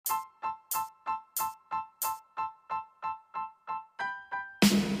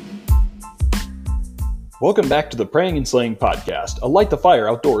Welcome back to the Praying and Slaying podcast, a Light the Fire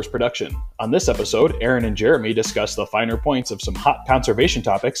outdoors production. On this episode, Aaron and Jeremy discuss the finer points of some hot conservation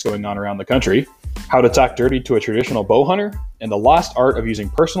topics going on around the country, how to talk dirty to a traditional bow hunter, and the lost art of using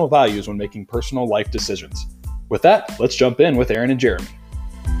personal values when making personal life decisions. With that, let's jump in with Aaron and Jeremy.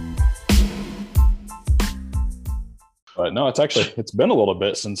 But no, it's been a little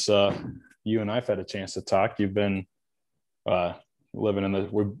bit since you and I've had a chance to talk. You've been we've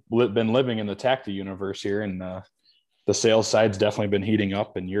been living in the Tacti universe here, and the sales side's definitely been heating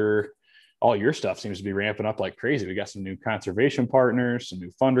up, and all your stuff seems to be ramping up like crazy. We got some new conservation partners, some new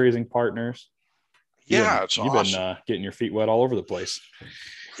fundraising partners. You've awesome. Been getting your feet wet all over the place.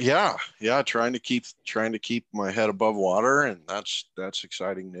 Yeah. Trying to keep my head above water, and that's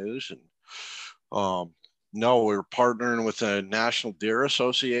exciting news. And no, we're partnering with the National Deer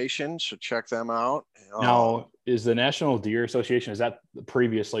Association, so check them out. Now, is the National Deer Association, is that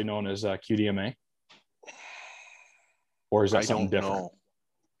previously known as QDMA? Or is that something different?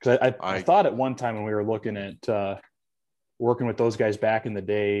 Because I thought at one time when we were looking at working with those guys back in the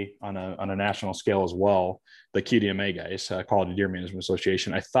day on a national scale as well, the QDMA guys, Quality Deer Management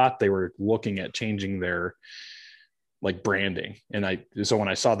Association, I thought they were looking at changing their branding. And so when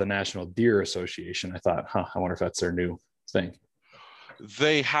I saw the National Deer Association, I thought, I wonder if that's their new thing.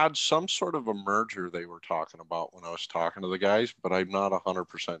 They had some sort of a merger they were talking about when I was talking to the guys, but I'm not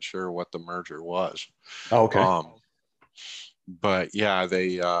 100% sure what the merger was. Oh, okay. But yeah,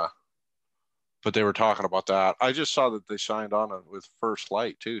 but they were talking about that. I just saw that they signed on with First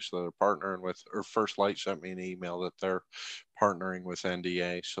Light too. So they're partnering with, or First Light sent me an email that they're partnering with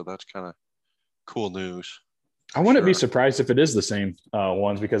NDA. So that's kind of cool news. I wouldn't be surprised if it is the same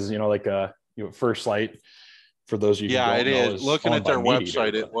ones, because First Light, for those of you who don't know, is looking at their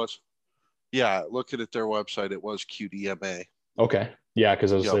website. Looking at their website, it was QDMA. Okay, yeah,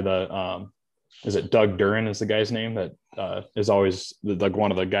 because I was say is it Doug Duran is the guy's name that is always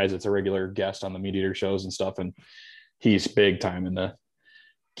one of the guys that's a regular guest on the Meat Eater shows and stuff, and he's big time in the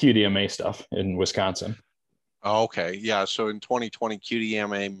QDMA stuff in Wisconsin. Okay, yeah. So in 2020,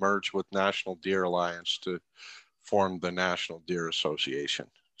 QDMA merged with National Deer Alliance to form the National Deer Association.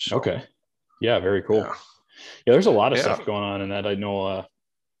 So, okay, yeah, very cool. Yeah, there's a lot of stuff going on in that. I know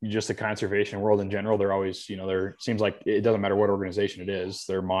just the conservation world in general, they're always, there seems like it doesn't matter what organization it is,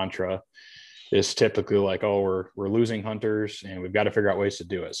 their mantra is typically like, we're losing hunters and we've got to figure out ways to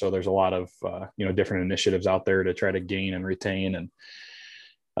do it. So there's a lot of, different initiatives out there to try to gain and retain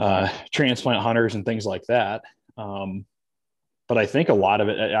and transplant hunters and things like that. But I think a lot of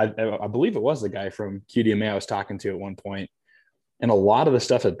it, I believe it was the guy from QDMA I was talking to at one point. And a lot of the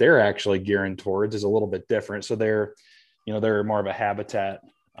stuff that they're actually gearing towards is a little bit different. So they're more of a habitat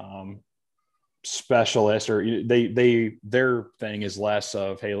specialist, or their thing is less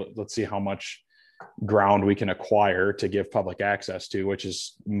of, hey, let's see how much ground we can acquire to give public access to, which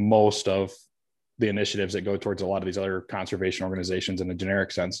is most of the initiatives that go towards a lot of these other conservation organizations in a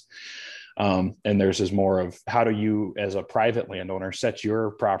generic sense. And theirs is more of, how do you, as a private landowner, set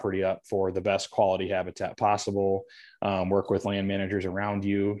your property up for the best quality habitat possible, work with land managers around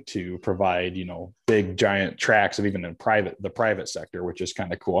you to provide, big giant tracts of even the private sector, which is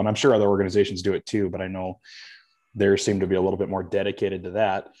kind of cool. And I'm sure other organizations do it too, but I know theirs seem to be a little bit more dedicated to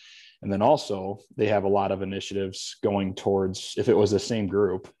that. And then also they have a lot of initiatives going towards, if it was the same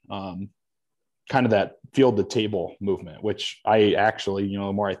group, kind of that field to table movement, which I actually,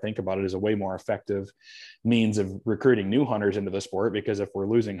 the more I think about it, is a way more effective means of recruiting new hunters into the sport. Because if we're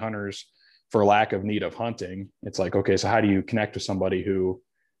losing hunters for lack of need of hunting, it's like, okay, so how do you connect with somebody who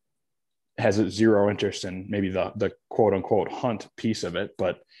has zero interest in maybe the quote unquote hunt piece of it,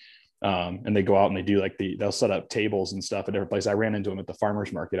 but and they go out and they do they'll set up tables and stuff at different places. I ran into them at the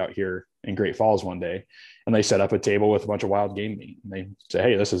farmer's market out here in Great Falls one day, and they set up a table with a bunch of wild game meat. And they say,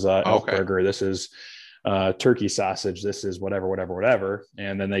 hey, this is elk burger, this is turkey sausage, this is whatever.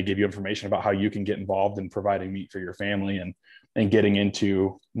 And then they give you information about how you can get involved in providing meat for your family and getting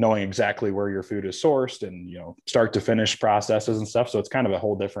into knowing exactly where your food is sourced and, start to finish processes and stuff. So it's kind of a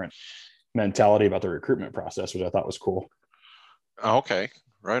whole different mentality about the recruitment process, which I thought was cool. Okay.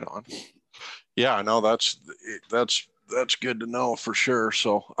 Right on. Yeah, no, that's good to know for sure.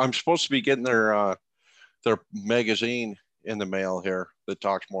 So I'm supposed to be getting their magazine in the mail here that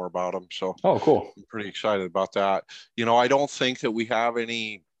talks more about them. So cool. I'm pretty excited about that. I don't think that we have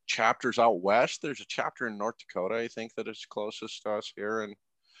any chapters out west. There's a chapter in North Dakota, I think, that is closest to us here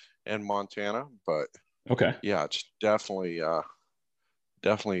in Montana. But yeah, it's definitely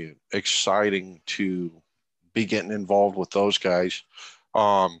exciting to be getting involved with those guys.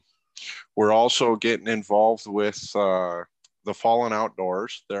 We're also getting involved with the Fallen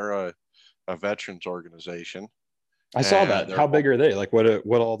Outdoors. They're a a veterans organization. I saw that. How big are they? Like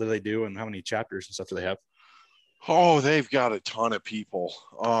what all do they do and how many chapters and stuff do they have? Oh, they've got a ton of people.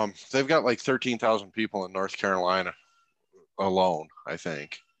 They've got like 13,000 people in North Carolina alone, I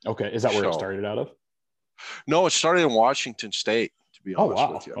think. Okay. Is that where it started out of? No, it started in Washington State, to be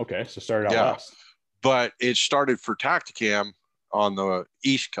honest with you. Okay. So started out west. But it started for Tacticam on the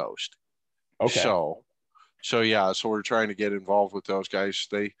East Coast. Okay. So yeah, so we're trying to get involved with those guys.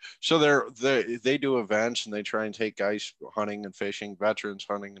 They do events and they try and take guys hunting and fishing, veterans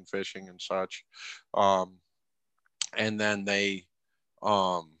hunting and fishing and such. And then they,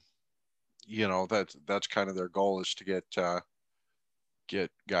 that's kind of their goal is to get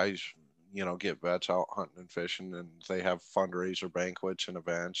guys, get vets out hunting and fishing, and they have fundraiser banquets and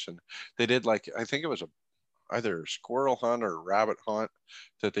events. And they did I think it was either a squirrel hunt or a rabbit hunt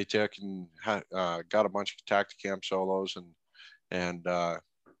that they took and got a bunch of Tacticam solos and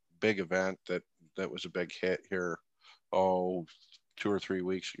big event that was a big hit here, 2 or 3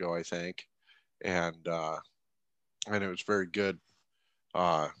 weeks ago, I think. And it was very good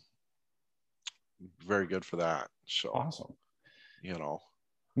for that. So awesome.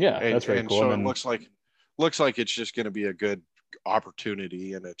 Yeah, that's very cool. So it looks like it's just going to be a good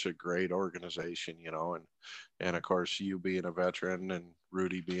opportunity, and it's a great organization, and of course you being a veteran and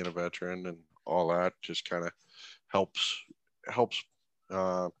Rudy being a veteran and all that just kind of helps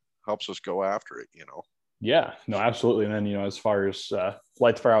us go after it. Yeah, no, absolutely. And then, as far as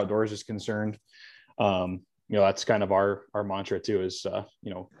Light the Fire Outdoors is concerned, that's kind of our mantra too, is,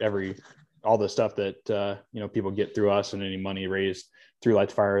 all the stuff that, people get through us, and any money raised through Light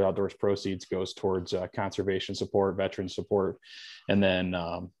the Fire Outdoors proceeds goes towards conservation support, veteran support, and then,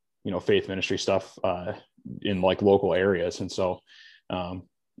 faith ministry stuff in like local areas. And so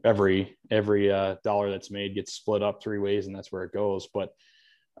every dollar that's made gets split up 3 ways, and that's where it goes. But,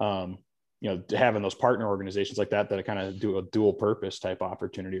 having those partner organizations like that kind of do a dual purpose type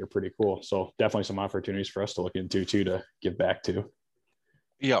opportunity are pretty cool. So definitely some opportunities for us to look into too, to give back to.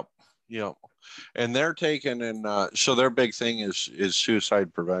 Yep. And they're taking so their big thing is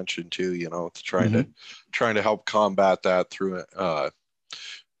suicide prevention too, trying to help combat that through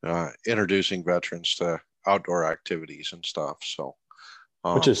introducing veterans to outdoor activities and stuff. So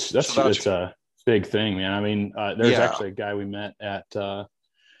it's a big thing, man. I mean, there's actually a guy we met at I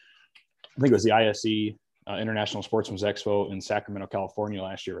think it was the ISE International Sportsman's Expo in Sacramento, California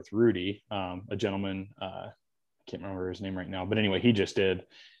last year with Rudy, a gentleman, I can't remember his name right now, but anyway, he just did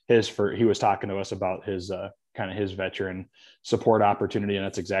he was talking to us about his kind of his veteran support opportunity. And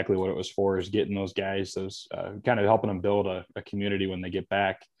that's exactly what it was for, is getting those guys, kind of helping them build a community when they get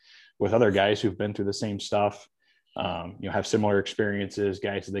back with other guys who've been through the same stuff, have similar experiences,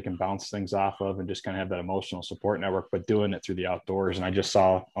 guys that they can bounce things off of, and just kind of have that emotional support network, but doing it through the outdoors. And I just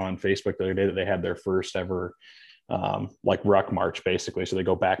saw on Facebook the other day that they had their first ever ruck march, basically. So they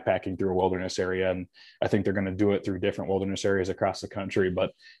go backpacking through a wilderness area, and I think they're going to do it through different wilderness areas across the country,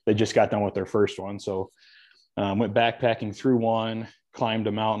 but they just got done with their first one. So went backpacking through one, climbed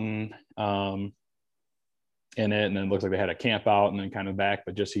a mountain in it, and then it looked like they had a camp out and then kind of back,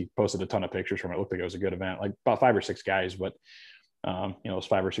 but he posted a ton of pictures from it. It looked like it was a good event, like about 5 or 6 guys, but those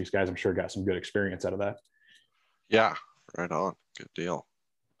 5 or 6 guys, I'm sure got some good experience out of that. Yeah, right on. Good deal.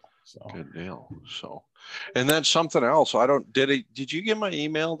 Good deal. So, and then something else. Did you get my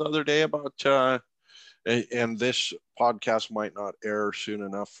email the other day about, and this podcast might not air soon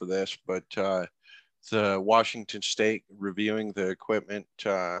enough for this, but the Washington State reviewing the equipment,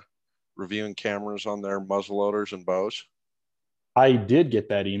 reviewing cameras on their muzzleloaders and bows? I did get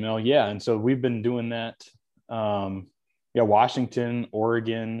that email. Yeah. And so we've been doing that. Washington,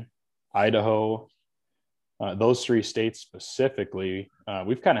 Oregon, Idaho, those 3 states specifically,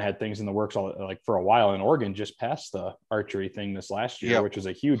 we've kind of had things in the works for a while. And Oregon just passed the archery thing this last year, which was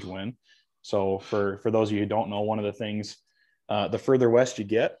a huge win. So for those of you who don't know, one of the things, the further west you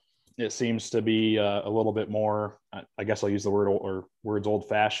get, it seems to be a little bit more, I guess I'll use the words old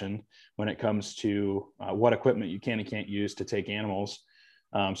fashioned when it comes to what equipment you can and can't use to take animals.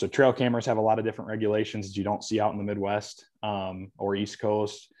 So trail cameras have a lot of different regulations that you don't see out in the Midwest or East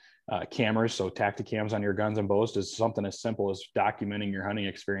Coast. Cameras, so Tacticams on your guns and bows, is something as simple as documenting your hunting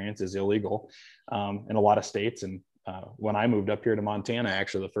experience is illegal in a lot of states. And when I moved up here to Montana,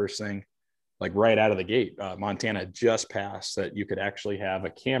 actually the first thing, like right out of the gate, Montana just passed that you could actually have a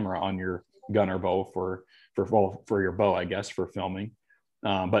camera on your gun or bow for your bow, I guess, for filming.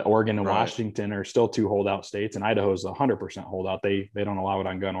 But Oregon and Washington are still 2 holdout states, and Idaho is 100% holdout. They don't allow it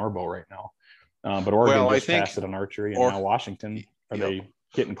on gun or bow right now. But Oregon just passed it on archery, and now Washington, are they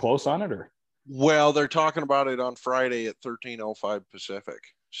getting close on it, or? Well, they're talking about it on Friday at 13:05 Pacific.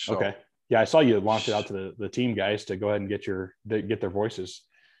 So, okay. Yeah, I saw you launch it out to the team guys to go ahead and get their voices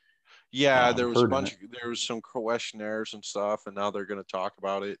Yeah, there was a heard in it. bunch of, there was some questionnaires and stuff, and now they're going to talk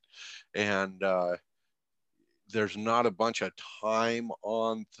about it. And there's not a bunch of time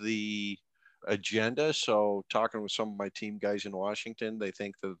on the agenda. So talking with some of my team guys in Washington, they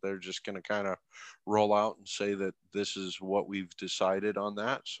think that they're just going to kind of roll out and say that this is what we've decided on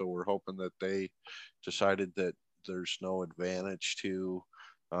that. So we're hoping that they decided that there's no advantage to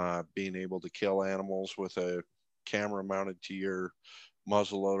being able to kill animals with a camera mounted to your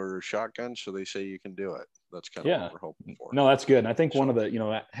muzzleloader or shotgun. So they say you can do it. That's kind of what we're hoping for. No, that's good. And I think one of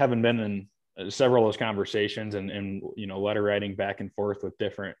the, having been in several of those conversations and letter writing back and forth with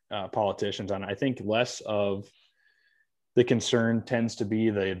different politicians on it, I think less of the concern tends to be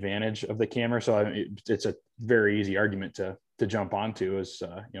the advantage of the camera. So it's a very easy argument to jump onto is,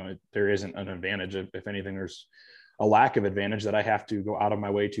 there isn't an advantage. If anything, there's a lack of advantage that I have to go out of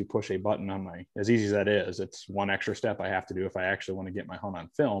my way to push a button on my, as easy as that is, it's one extra step I have to do if I actually want to get my hunt on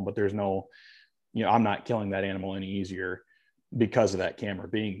film, but there's no, I'm not killing that animal any easier because of that camera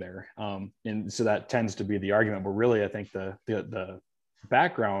being there. And so that tends to be the argument, but really I think the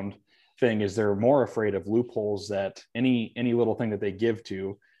background thing is they're more afraid of loopholes that any little thing that they give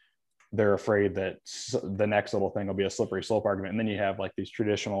to, they're afraid that the next little thing will be a slippery slope argument. And then you have like these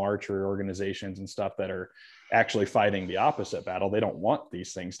traditional archery organizations and stuff that are actually fighting the opposite battle. They don't want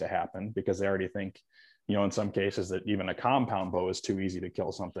these things to happen because they already think, in some cases that even a compound bow is too easy to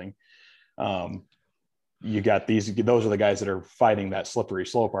kill something. You got those are the guys that are fighting that slippery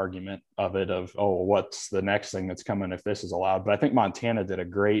slope argument of it, of, oh, what's the next thing that's coming if this is allowed? But I think Montana did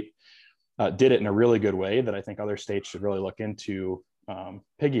it in a really good way that I think other states should really look into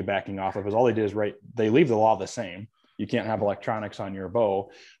piggybacking off of. Is all they did is they leave the law the same. You can't have electronics on your bow,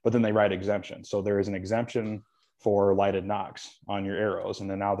 but then they write exemptions. So there is an exemption for lighted nocks on your arrows. And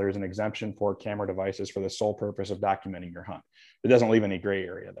then now there's an exemption for camera devices for the sole purpose of documenting your hunt. It doesn't leave any gray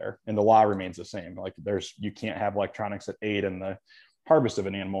area there. And the law remains the same. Like you can't have electronics that aid in the harvest of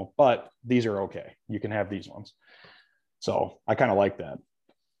an animal, but these are okay. You can have these ones. So I kind of like that.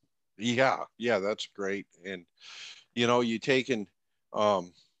 Yeah, that's great. And, you taken,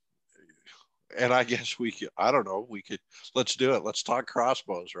 and I guess let's do it. Let's talk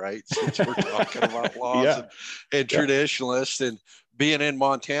crossbows, right? Since we're talking about laws and traditionalists, and being in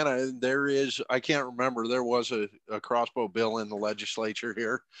Montana, I can't remember, there was a crossbow bill in the legislature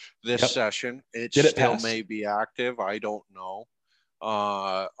here this session. It still may be active. I don't know.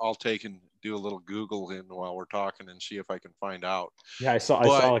 I'll take and do a little Google in while we're talking and see if I can find out. Yeah, I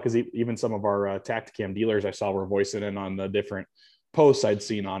saw because even some of our Tacticam dealers I saw were voicing in on the different posts I'd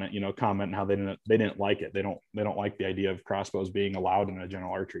seen on it, commenting how they didn't like it. They don't like the idea of crossbows being allowed in a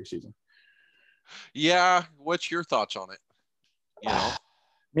general archery season. Yeah. What's your thoughts on it?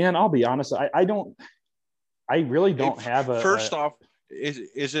 Man, I'll be honest. I really don't have a, first off, is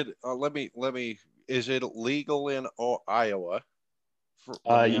it, is it legal in Iowa?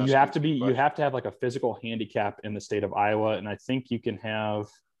 You have to have like a physical handicap in the state of Iowa. And I think you can have,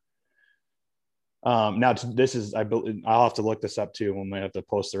 I'll have to look this up too when we have to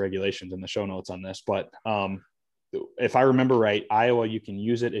post the regulations in the show notes on this. But if I remember right, Iowa, you can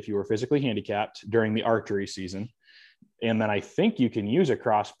use it if you were physically handicapped during the archery season. And then I think you can use a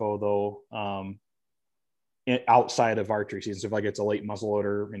crossbow though, outside of archery season. So if like it's a late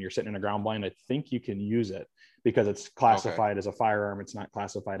muzzleloader and you're sitting in a ground blind, I think you can use it because it's classified as a firearm. It's not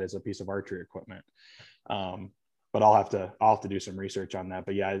classified as a piece of archery equipment. But I'll have to do some research on that.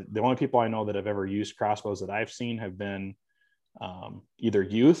 But yeah, the only people I know that have ever used crossbows that I've seen have been either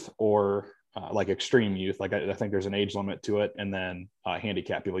youth or like extreme youth. Like I think there's an age limit to it. And then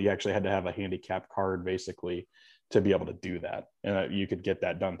handicap people, you actually had to have a handicap card basically to be able to do that. And you could get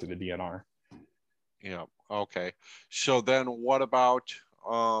that done through the DNR. Yeah. Okay. So then what about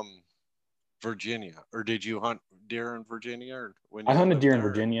Virginia, or did you hunt deer in Virginia? Or I hunted deer in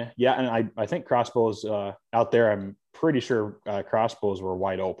Virginia. Yeah. And I think crossbows out there, I'm pretty sure crossbows were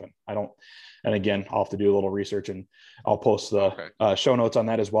wide open. And again, I'll have to do a little research and I'll post the show notes on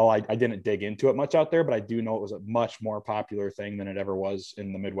that as well. I didn't dig into it much out there, but I do know it was a much more popular thing than it ever was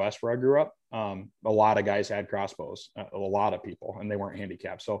in the Midwest where I grew up. A lot of guys had crossbows, a lot of people, and they weren't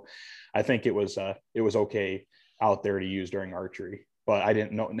handicapped. So I think it was okay out there to use during archery, but I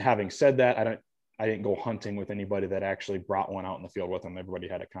didn't know. And having said that, I didn't go hunting with anybody that actually brought one out in the field with them. Everybody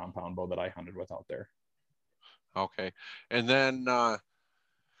had a compound bow that I hunted with out there. Okay. And then,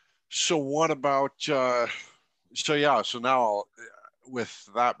 so what about, so now with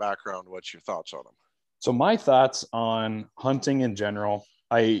that background, what's your thoughts on them? So my thoughts on hunting in general,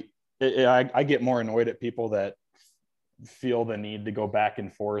 I get more annoyed at people that feel the need to go back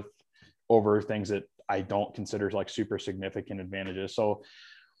and forth over things that I don't consider like super significant advantages. So,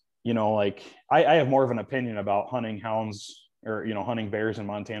 you know, like I have more of an opinion about hunting hounds or, you know, hunting bears in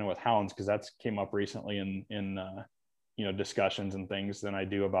Montana with hounds, because that's came up recently in you know, discussions and things, than I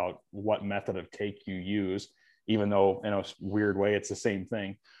do about what method of take you use, even though in a weird way it's the same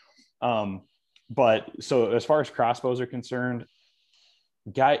thing. But so as far as crossbows are concerned,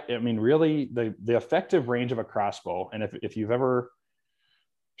 I mean, really the effective range of a crossbow, and if you've ever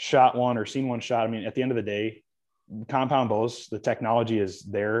shot one or seen one shot, I mean, at the end of the day, compound bows, the technology is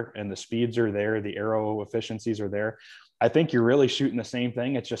there and the speeds are there, the arrow efficiencies are there. I think you're really shooting the same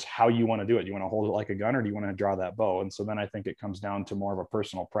thing. It's just how you want to do it. Do you want to hold it like a gun, or do you want to draw that bow? And so then I think it comes down to more of a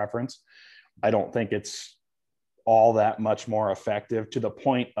personal preference. I don't think it's all that much more effective to the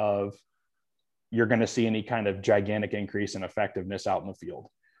point of you're going to see any kind of gigantic increase in effectiveness out in the field.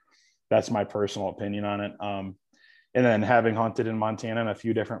 That's my personal opinion on it. And then having hunted in Montana in a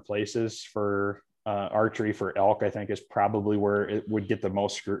few different places for archery for elk, I think is probably where it would get the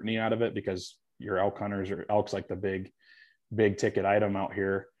most scrutiny out of it, because your elk hunters, or elk's like the big ticket item out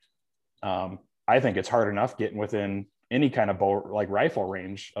here. I think it's hard enough getting within any kind of bow, like rifle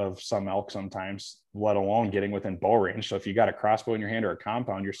range of some elk sometimes, let alone getting within bow range. So if you got a crossbow in your hand or a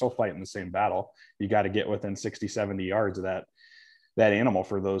compound, you're still fighting the same battle. You got to get within 60, 70 yards of that animal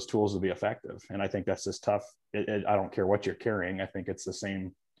for those tools to be effective. And I think that's just tough. I don't care what you're carrying. I think it's the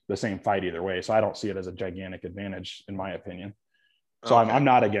same fight either way. So I don't see it as a gigantic advantage, in my opinion. So okay. I'm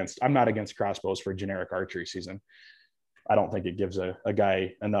not against crossbows for generic archery season. I don't think it gives a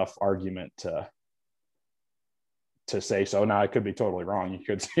guy enough argument to say so. Now I could be totally wrong. You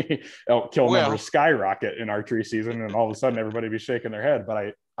could see elk kill numbers skyrocket in archery season, and all of a sudden everybody be shaking their head.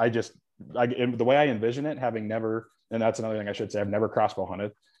 But I the way I envision it, having never, and that's another thing I should say, I've never crossbow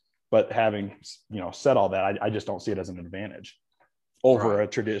hunted, but having, you know, said all that, I just don't see it as an advantage over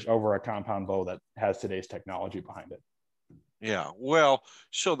over a compound bow that has today's technology behind it. Yeah. Well,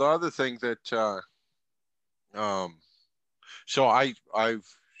 so the other thing that, so I've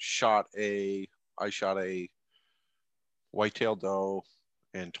shot a whitetail doe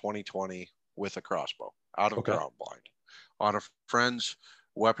in 2020 with a crossbow out of ground blind on a friend's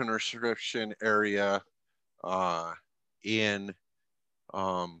weapon restriction area in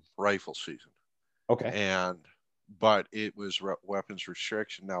rifle season. Okay. But it was weapons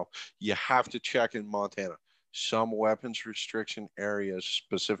restriction. Now you have to check in Montana. Some weapons restriction areas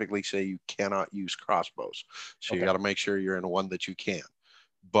specifically say you cannot use crossbows. So you got to make sure you're in one that you can.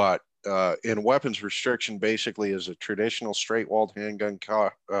 But in weapons restriction, basically is a traditional straight-walled handgun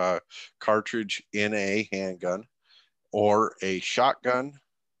cartridge in a handgun, or a shotgun,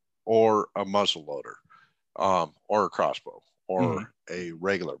 or a muzzle loader, or a crossbow, or a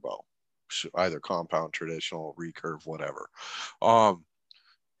regular bow, so either compound, traditional, recurve, whatever.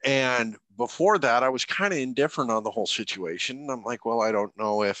 And before that, I was kind of indifferent on the whole situation. I'm like, well, I don't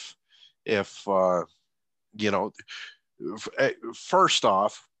know if you know, first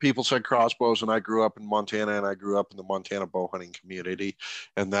off, people said crossbows, and I grew up in Montana, and I grew up in the Montana bow hunting community,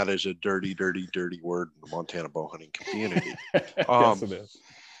 and that is a dirty, dirty, dirty word in the Montana bow hunting community. Yes, it is.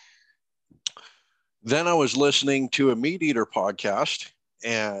 Then I was listening to a Meat Eater podcast,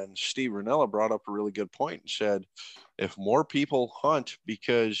 and Steve Rinella brought up a really good point and said, if more people hunt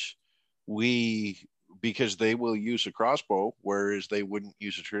because they will use a crossbow, whereas they wouldn't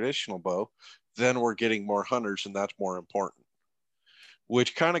use a traditional bow, then we're getting more hunters, and that's more important.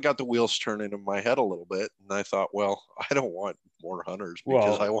 Which kind of got the wheels turning in my head a little bit. And I thought, well, I don't want more hunters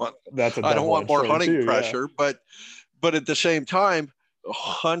because I don't want more hunting pressure. Yeah. But at the same time,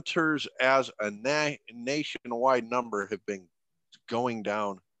 hunters as a nationwide number have been going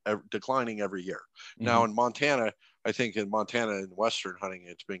down, declining every year. Now in Montana, I think in Montana and Western hunting,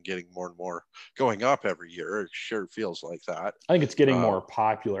 it's been getting more and more, going up every year. It sure feels like that. I think it's getting more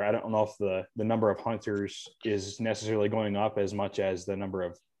popular. I don't know if the number of hunters is necessarily going up as much as the number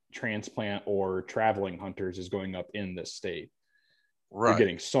of transplant or traveling hunters is going up in this state. Right. We're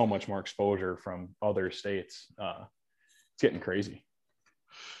getting so much more exposure from other states. It's getting crazy.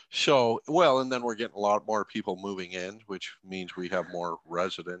 So, well, and then we're getting a lot more people moving in, which means we have more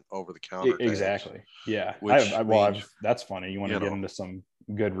resident over-the-counter tags. Exactly. Yeah. That's funny. You want to get into some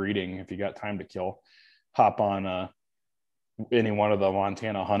good reading if you got time to kill. Hop on any one of the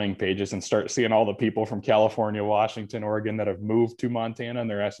Montana hunting pages and start seeing all the people from California, Washington, Oregon that have moved to Montana, and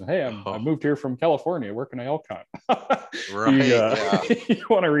they're asking, "Hey, I moved here from California. Where can I elk hunt?" Right. You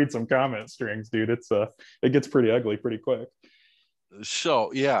want to read some comment strings, dude. It gets pretty ugly pretty quick.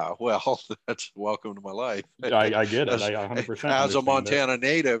 So, yeah, well, that's welcome to my life. I get it. I 100% as a Montana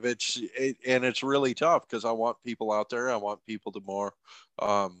native, it's really tough because I want people out there. I want people to more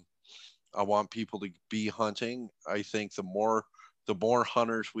I want people to be hunting. I think the more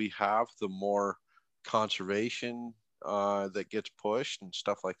hunters we have, the more conservation that gets pushed and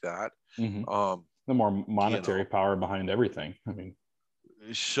stuff like that. Mm-hmm. Um, The more monetary you know, power behind everything. I mean,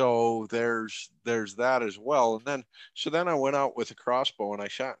 so there's that as well. And then I went out with a crossbow and I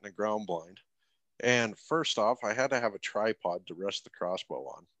shot in a ground blind. And first off, I had to have a tripod to rest the crossbow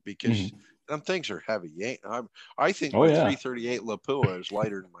on because mm-hmm. them things are heavy. I think Oh my yeah, 338 Lapua is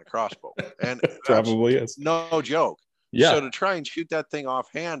lighter than my crossbow, and that's probably is. no joke. Yeah. So to try and shoot that thing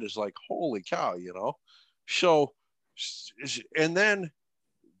offhand is like, holy cow, you know? So, and then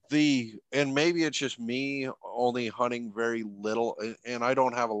and maybe it's just me only hunting very little, and I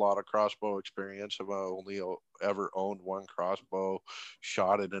don't have a lot of crossbow experience. I've only ever owned one crossbow,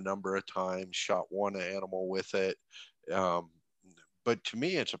 shot it a number of times, shot one animal with it. um, but to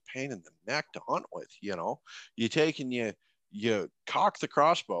me it's a pain in the neck to hunt with. You know, you take and you cock the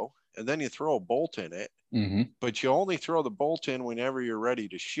crossbow and then you throw a bolt in it, Mm-hmm. but you only throw the bolt in whenever you're ready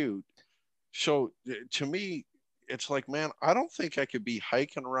to shoot. So to me, it's like, man, I don't think I could be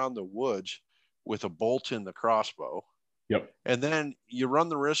hiking around the woods with a bolt in the crossbow. Yep. And then you run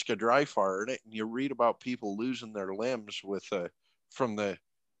the risk of dry fire in it, and you read about people losing their limbs from the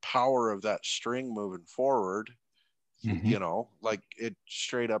power of that string moving forward. Mm-hmm. You know, like it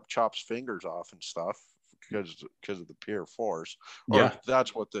straight up chops fingers off and stuff because of the pure force. Or Yeah.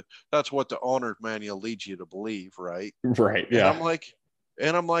 that's what the owner's manual leads you to believe, right? Right. And Yeah. I'm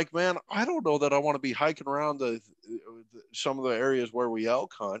like, man, I don't know that I want to be hiking around some of the areas where we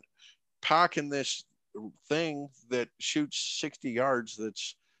elk hunt, packing this thing that shoots 60 yards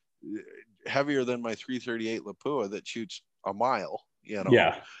that's heavier than my 338 Lapua that shoots a mile, you know,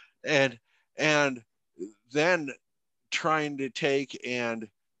 Yeah. and then trying to take and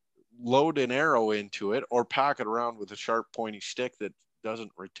load an arrow into it or pack it around with a sharp pointy stick that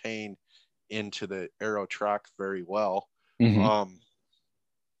doesn't retain into the arrow track very well. Mm-hmm.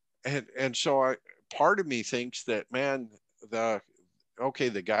 And so part of me thinks that, man, the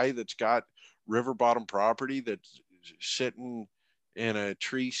guy that's got river bottom property that's sitting in a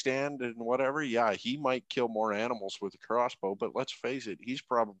tree stand and whatever, yeah, he might kill more animals with a crossbow, but let's face it, it's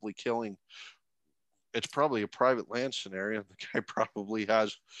probably a private land scenario. The guy probably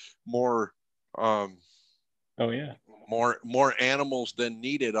has more um Oh yeah. more animals than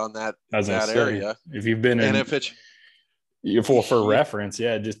needed on As I that say, area. if you've been And in, if it's for reference,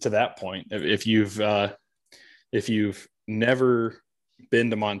 yeah, just to that point, if you've never been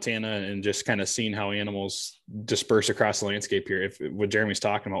to Montana and just kind of seen how animals disperse across the landscape here, if what Jeremy's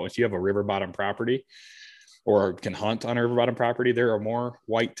talking about, if you have a river bottom property or can hunt on a river bottom property, there are more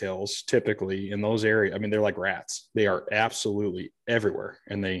whitetails typically in those areas. I mean, they're like rats. They are absolutely everywhere,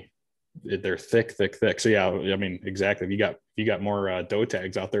 and they're thick. So yeah, I mean, exactly. If you got more doe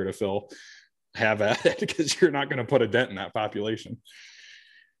tags out there to fill, have at it, because you're not going to put a dent in that population.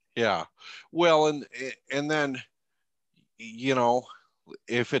 Yeah. Well, and then, you know,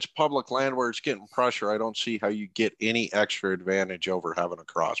 if it's public land where it's getting pressure, I don't see how you get any extra advantage over having a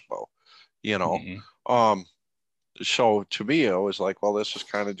crossbow, you know. Mm-hmm. So to me, I was like, well, this is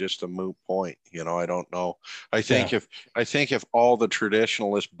kind of just a moot point, you know. I don't know. I think if all the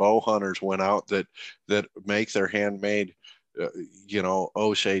traditionalist bow hunters went out that make their handmade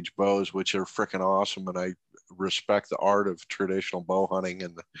Osage bows, which are freaking awesome, and I respect the art of traditional bow hunting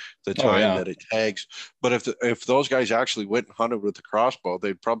and the time that it takes. But if those guys actually went and hunted with the crossbow,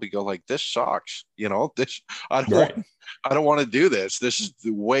 they'd probably go like, "This sucks," you know. I don't want to do this. This is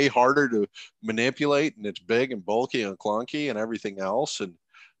way harder to manipulate, and it's big and bulky and clunky and everything else, and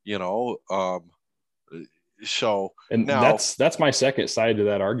you know. So and now that's my second side to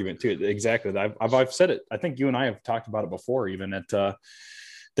that argument too. Exactly. I've said it. I think you and I have talked about it before, even at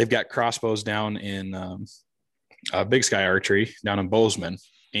they've got crossbows down in Big Sky Archery down in Bozeman.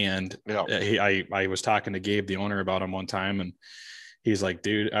 And I was talking to Gabe, the owner, about him one time, and he's like,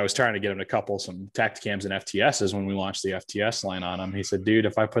 dude, I was trying to get him to couple some Tacticams and FTSs when we launched the FTS line on him. He said, dude,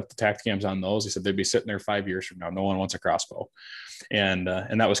 if I put the Tacticams on those, he said, they'd be sitting there 5 years from now. No one wants a crossbow. And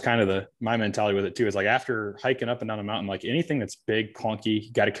that was kind of my mentality with it too, is like, after hiking up and down a mountain, like anything that's big, clunky,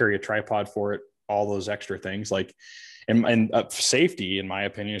 you got to carry a tripod for it, all those extra things, like, and safety, in my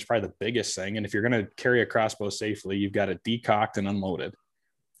opinion, is probably the biggest thing. And if you're going to carry a crossbow safely, you've got it decocked and unloaded.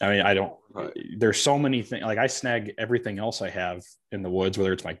 I mean, there's so many things. Like, I snag everything else I have in the woods,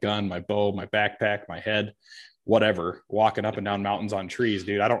 whether it's my gun, my bow, my backpack, my head, whatever, walking up and down mountains on trees,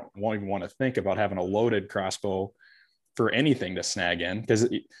 dude. I don't even want to think about having a loaded crossbow for anything to snag in, because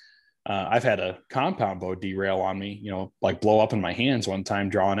I've had a compound bow derail on me, like blow up in my hands one time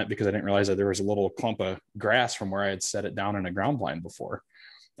drawing it, because I didn't realize that there was a little clump of grass from where I had set it down in a ground blind before.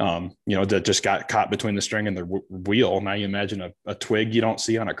 that just got caught between the string and the wheel. Now you imagine a twig you don't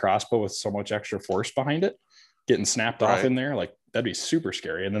see on a crossbow with so much extra force behind it getting snapped off in there. Like, that'd be super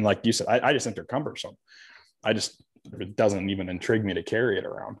scary. And then, like you said, I just think they're cumbersome. It doesn't even intrigue me to carry it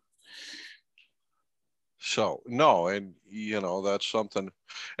around. So no, and that's something.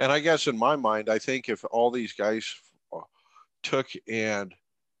 And I guess in my mind, I think if all these guys took and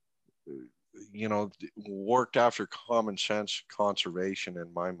worked after common sense conservation,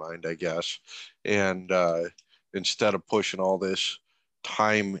 in my mind, I guess, and instead of pushing all this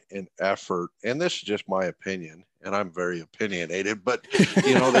time and effort, and this is just my opinion, and I'm very opinionated, but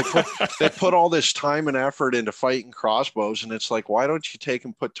they put all this time and effort into fighting crossbows, and it's like, why don't you take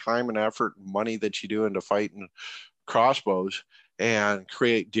and put time and effort and money that you do into fighting crossbows and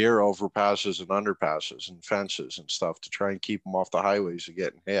create deer overpasses and underpasses and fences and stuff to try and keep them off the highways and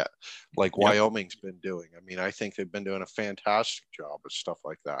getting hit, like Wyoming's been doing. I mean, I think they've been doing a fantastic job of stuff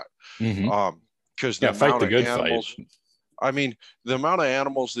like that. Because the amount of animals, I mean, the amount of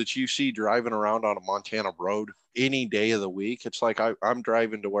animals that you see driving around on a Montana road any day of the week, it's like I'm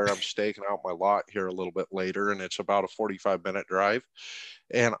driving to where I'm staking out my lot here a little bit later, and it's about a 45-minute drive,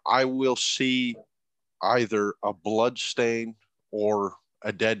 and I will see either a blood stain or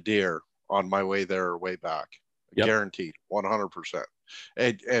a dead deer on my way there or way back. Guaranteed, 100%.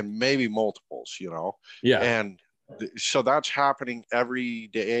 And maybe multiples, And so that's happening every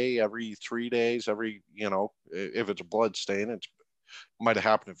day, every 3 days, if it's a blood stain, it might have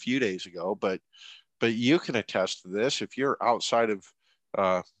happened a few days ago, but you can attest to this. If you're outside of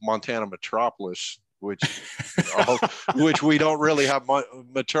Montana metropolis, which we don't really have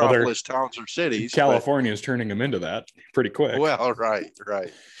metropolis towns or cities. California is turning them into that pretty quick. Well, right.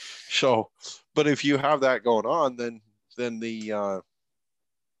 So, but if you have that going on, then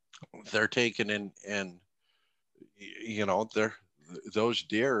they're taken in, and those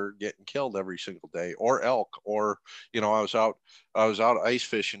deer are getting killed every single day, or elk, or I was out ice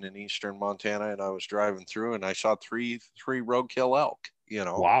fishing in eastern Montana, and I was driving through, and I saw three roadkill elk.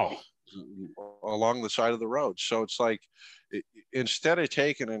 Wow. Along the side of the road. So it's like, instead of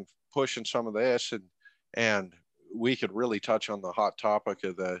taking and pushing some of this, and we could really touch on the hot topic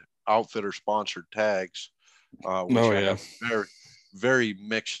of the outfitter sponsored tags, which I have very, very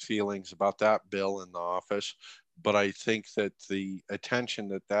mixed feelings about that bill in the office. But I think that the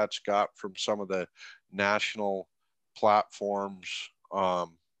attention that's got from some of the national platforms of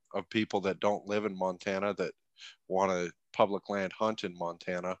people that don't live in Montana that want to public land hunt in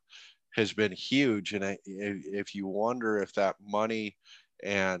Montana has been huge. And if you wonder if that money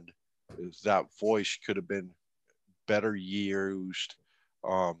and that voice could have been better used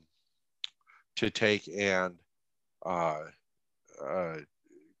to take and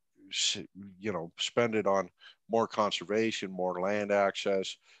spend it on more conservation, more land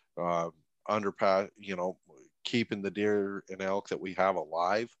access, underpass, keeping the deer and elk that we have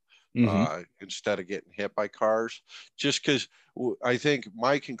alive, instead of getting hit by cars. Just because I think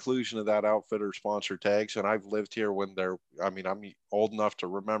my conclusion of that outfitter sponsored tags, and I've lived here I'm old enough to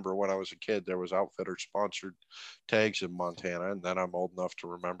remember when I was a kid, there was outfitter sponsored tags in Montana. And then I'm old enough to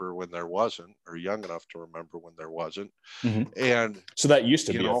remember when there wasn't, or young enough to remember when there wasn't. And so that used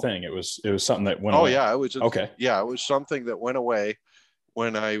to be a thing. It was something that went away. Oh yeah. It was okay. Yeah. It was something that went away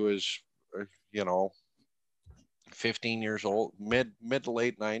when I was, 15 years old, mid to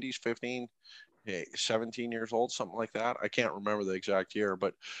late 90s, 15, 17 years old, something like that. I can't remember the exact year,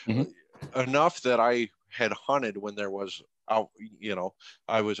 but enough that I had hunted when there was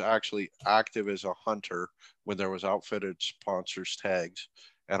I was actually active as a hunter when there was outfitted sponsors tags.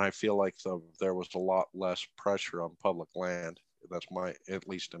 And I feel like there was a lot less pressure on public land. That's at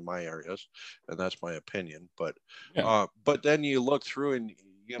least in my areas, and that's my opinion. But then you look through and,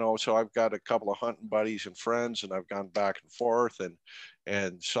 so I've got a couple of hunting buddies and friends, and I've gone back and forth,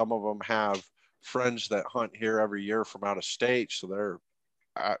 and some of them have friends that hunt here every year from out of state. So they're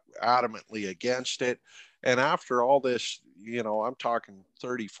adamantly against it. And after all this, I'm talking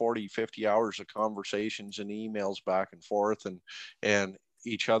 30, 40, 50 hours of conversations and emails back and forth, and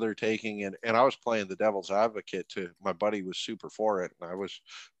each other taking it. And I was playing the devil's advocate to my buddy was super for it. And I was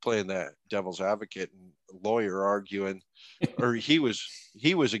playing that devil's advocate and lawyer arguing, or he was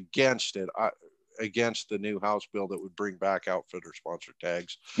against it, against the new House bill that would bring back outfitter sponsored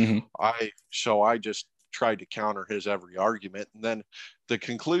tags. So I just tried to counter his every argument. And then the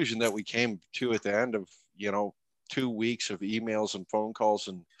conclusion that we came to at the end of, 2 weeks of emails and phone calls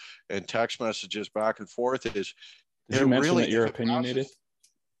and text messages back and forth is, did you mention that you're opinionated?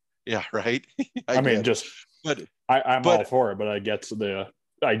 Yeah, right. I'm all for it, but I get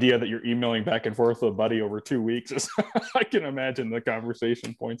idea that you're emailing back and forth with a buddy over 2 weeks is I can imagine the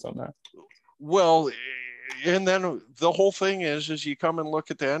conversation points on that. Well, and then the whole thing is you come and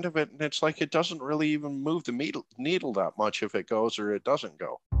look at the end of it, and it's like it doesn't really even move the needle that much if it goes or it doesn't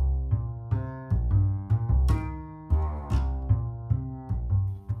go.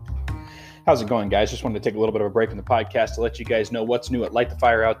 How's it going, guys? Just wanted to take a little bit of a break in the podcast to let you guys know what's new at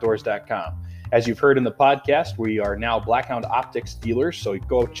lightthefireoutdoors.com. As you've heard in the podcast, we are now Blackhound Optics dealers, so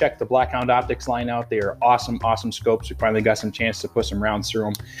go check the Blackhound Optics line out. They are awesome, awesome scopes. We finally got some chance to put some rounds through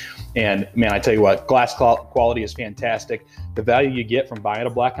them. And man, I tell you what, glass quality is fantastic. The value you get from buying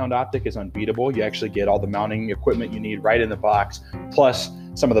a Blackhound Optic is unbeatable. You actually get all the mounting equipment you need right in the box, plus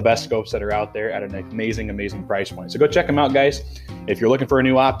some of the best scopes that are out there at an amazing, amazing price point. So go check them out, guys. If you're looking for a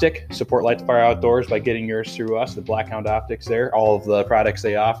new optic, support Light the Fire Outdoors by getting yours through us, the Blackhound Optics there. All of the products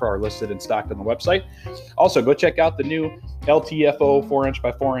they offer are listed and stocked on the website. Also, go check out the new LTFO 4"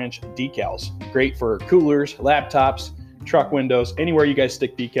 by 4" decals. Great for coolers, laptops, truck windows, anywhere you guys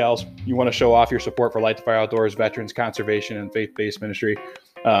stick decals. You want to show off your support for Light the Fire Outdoors, veterans, conservation, and faith-based ministry.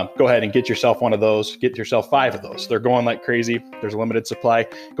 Go ahead and get yourself one of those. Get yourself 5 of those. They're going like crazy. There's a limited supply.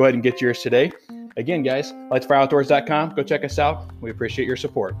 Go ahead and get yours today. Again, guys, lightthefireoutdoors.com. Go check us out. We appreciate your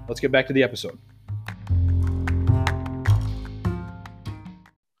support. Let's get back to the episode.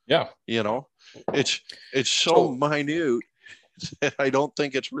 Yeah. You know, it's so minute that I don't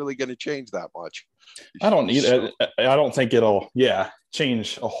think it's really going to change that much. I don't think it'll,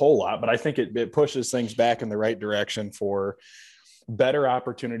 change a whole lot, but I think it pushes things back in the right direction for better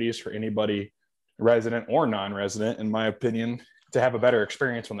opportunities for anybody, resident or non-resident, in my opinion, to have a better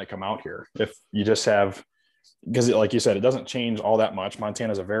experience when they come out here. If you just have, because like you said, it doesn't change all that much.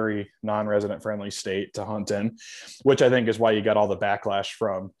 Montana is a very non-resident friendly state to hunt in, which I think is why you got all the backlash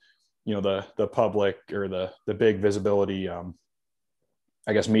from, the public or the big visibility,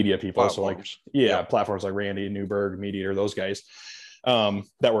 I guess, media people. Platforms. So platforms like Randy Newberg, MeatEater, those guys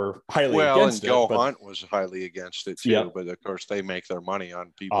that were highly against it. Well, and Go Hunt was highly against it too, but of course they make their money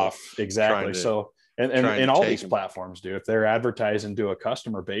on people off. Exactly. And all these platforms do. If they're advertising to a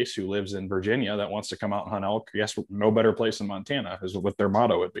customer base who lives in Virginia that wants to come out and hunt elk, yes, no better place than Montana is what their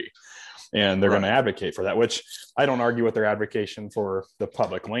motto would be. And they're going to advocate for that, which I don't argue with their advocacy for the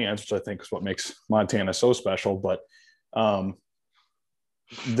public lands, which I think is what makes Montana so special. But the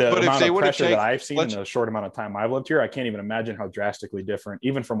amount of pressure that I've seen in the short amount of time I've lived here, I can't even imagine how drastically different,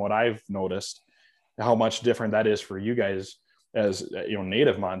 even from what I've noticed, how much different that is for you guys as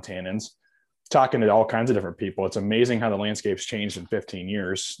native Montanans. Talking to all kinds of different people, it's amazing how the landscape's changed in 15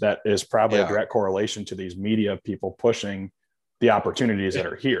 years. That is probably a direct correlation to these media people pushing the opportunities that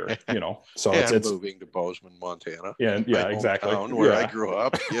are here, So it's moving to Bozeman, Montana. Exactly. Where I grew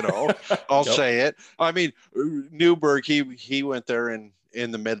up, I'll say it. I mean, Newberg, he went there in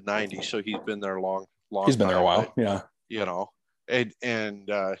the mid 90s, so he's been there long. He's been there a while, it's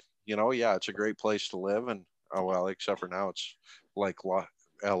a great place to live, and except for now it's like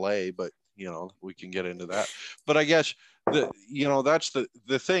LA, but we can get into that. But I guess that's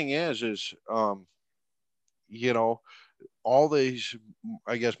the thing is all these,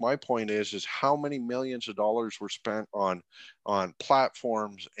 I guess my point is how many millions of dollars were spent on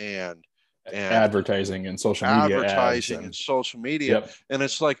platforms and advertising and social media and social media. And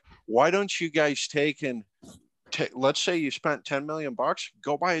it's like, why don't you guys let's say you spent $10 million,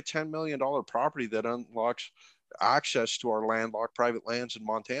 go buy a $10 million property that unlocks access to our landlocked private lands in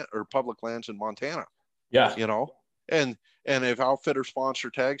Montana, or public lands in Montana. And if outfitter sponsor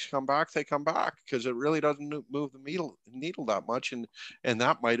tags come back, they come back, because it really doesn't move the needle that much. And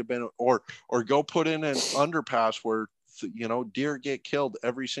that might have been, or go put in an underpass where deer get killed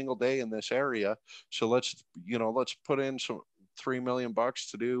every single day in this area. So let's put in some $3 million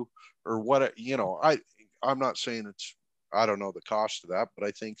to do, or what, I'm not saying I don't know the cost of that, but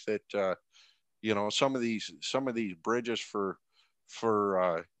I think that, some of these bridges for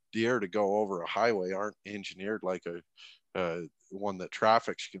deer to go over a highway aren't engineered like a one that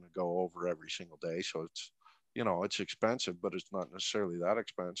traffic's going to go over every single day. So it's, it's expensive, but it's not necessarily that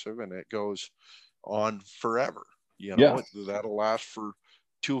expensive, and it goes on forever. That'll last for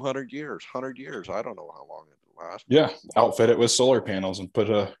 200 years, 100 years. I don't know how long it'll last. Outfit it with solar panels and put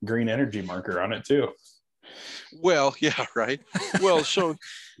a green energy marker on it too. Well, yeah, right. Well, so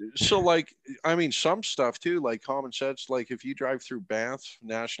like, I mean, some stuff too, like common sense, like if you drive through Banff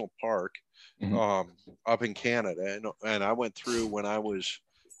National Park, up in Canada, and I went through when I was,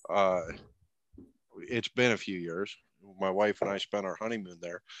 it's been a few years. My wife and I spent our honeymoon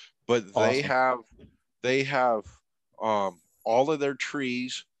there, but awesome. they have all of their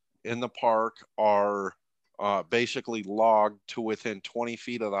trees in the park are basically logged to within 20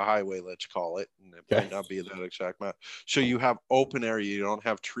 feet of the highway, let's call it. And it might not be that exact amount. So you have open area. You don't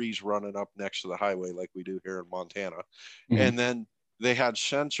have trees running up next to the highway like we do here in Montana. Mm-hmm. And then they had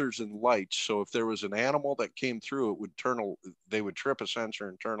sensors and lights. So if there was an animal that came through, they would trip a sensor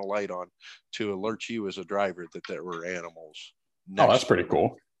and turn a light on to alert you as a driver that there were animals. Oh, that's pretty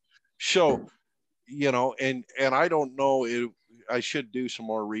cool. So, and I don't know I should do some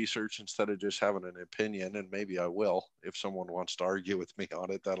more research instead of just having an opinion, and maybe I will. If someone wants to argue with me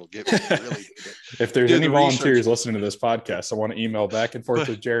on it, that'll get me really good. If there's any volunteers listening to this podcast, I want to email back and forth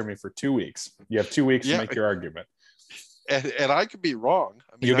with Jeremy for 2 weeks. You have 2 weeks to make your argument. And I could be wrong.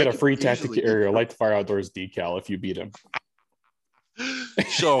 I mean, you'll get a free Tactic area Light the Fire Outdoors decal if you beat him.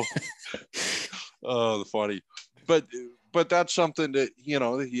 So, the funny, but that's something that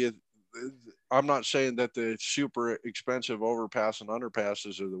I'm not saying that the super expensive overpass and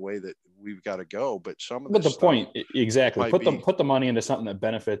underpasses are the way that we've got to go, but the point exactly. Put the money into something that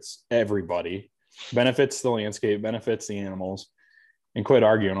benefits everybody, benefits the landscape, benefits the animals, and quit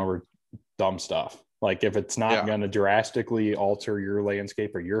arguing over dumb stuff. Like if it's not going to drastically alter your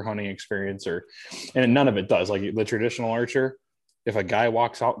landscape or your hunting experience, and none of it does. Like the traditional archer, if a guy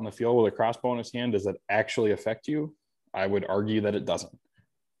walks out in the field with a crossbow in his hand, does that actually affect you? I would argue that it doesn't.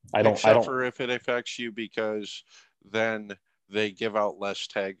 Except for if it affects you, because then they give out less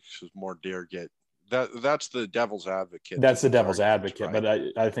tags because more deer get. That's the devil's advocate. That's the devil's advocate. Right?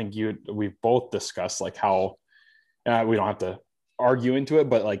 But I think we've both discussed like how we don't have to argue into it,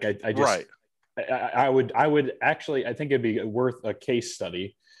 but like I just right. I would actually, I think it'd be worth a case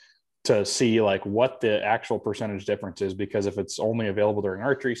study to see like what the actual percentage difference is, because if it's only available during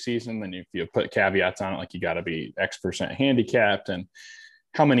archery season, then if you put caveats on it, like you got to be X% handicapped, and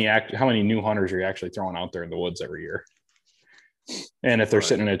how many new hunters are you actually throwing out there in the woods every year? And if they're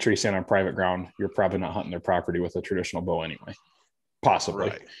sitting in a tree stand on private ground, you're probably not hunting their property with a traditional bow anyway, possibly.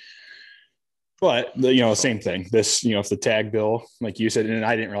 Right. But same thing. This, if the tag bill, like you said, and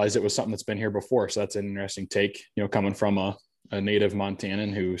I didn't realize it was something that's been here before. So that's an interesting take, coming from a native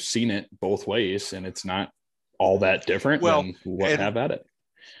Montanan who's seen it both ways, and it's not all that different. Well, have at it.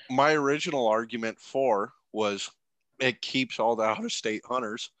 My original argument was it keeps all the out-of-state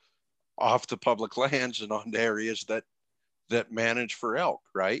hunters off the public lands and on the areas that manage for elk,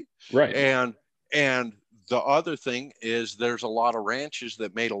 right? Right. And the other thing is there's a lot of ranches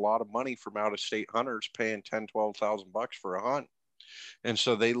that made a lot of money from out-of-state hunters paying $10,000-$12,000 for a hunt. And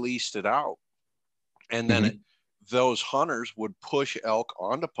so they leased it out. And then those hunters would push elk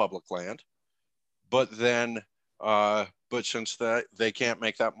onto public land. But then, but since they can't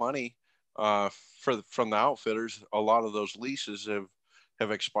make that money from the outfitters, a lot of those leases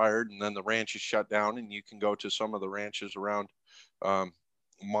have expired, and then the ranch is shut down. And you can go to some of the ranches around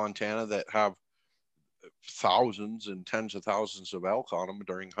Montana that have thousands and tens of thousands of elk on them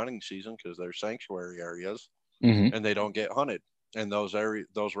during hunting season because they're sanctuary areas, and they don't get hunted. And those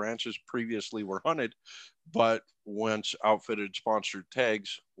ranches previously were hunted, but once outfitted sponsored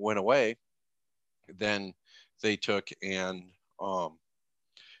tags went away, then they took and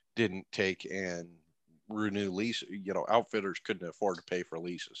didn't take and renew lease. Outfitters couldn't afford to pay for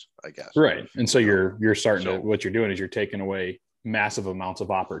leases, I guess. Right. And so you're starting to, what you're doing is you're taking away massive amounts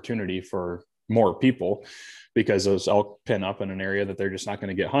of opportunity for more people, because those elk pin up in an area that they're just not going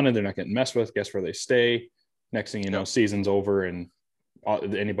to get hunted. They're not getting messed with. Guess where they stay? Next thing you know, season's over, and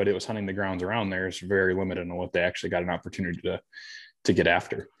anybody that was hunting the grounds around there is very limited on what they actually got an opportunity to get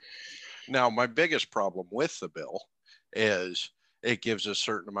after. Now, my biggest problem with the bill is it gives a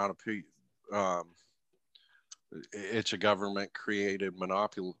certain amount of it's a government created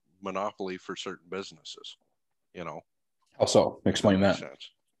monopoly for certain businesses. How so? Explain that.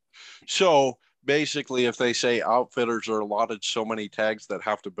 Sense. So basically, if they say outfitters are allotted so many tags that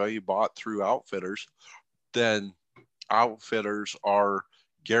have to be bought through outfitters, then outfitters are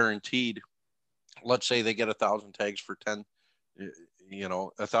guaranteed, let's say they get 1,000 tags for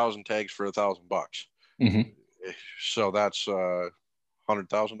 1,000 tags for $1,000. So that's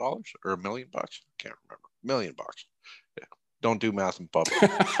 $100,000 or $1 million. Can't remember. $1 million. Yeah. Don't do math in public.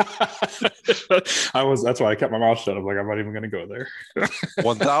 That's why I kept my mouth shut. I'm like, I'm not even going to go there.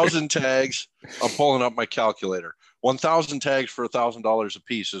 1,000 tags. I'm pulling up my calculator. 1,000 tags for $1,000 a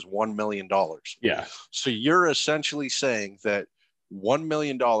piece is $1 million. Yeah. So you're essentially saying that $1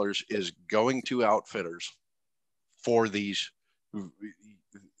 million is going to outfitters for these,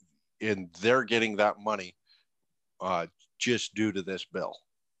 and they're getting that money just due to this bill.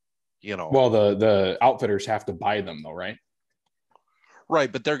 Well, the outfitters have to buy them though, right? Right,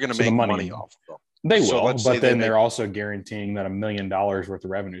 but they're going to make money off of them. They So will, let's say but then they they're make, also guaranteeing that $1 million worth of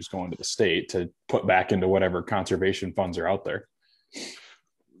revenue is going to the state to put back into whatever conservation funds are out there.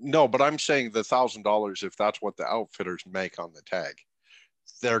 no, but I'm saying the $1,000, if that's what the outfitters make on the tag,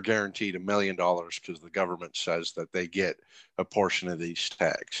 they're guaranteed $1 million because the government says that they get a portion of these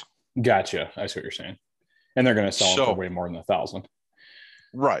tags. Gotcha. I see what you're saying. And they're going to sell them for So, way more than 1,000.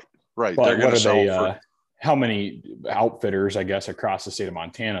 right. They're But going what to are sell they? for, How many outfitters, I guess, across the state of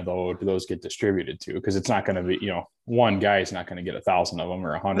Montana, though, do those get distributed to? Because it's not going to be, one guy is not going to get 1,000 of them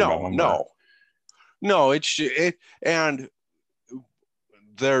or 100 of no, them. no, no, and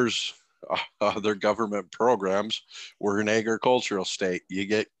there's other government programs. We're an agricultural state. You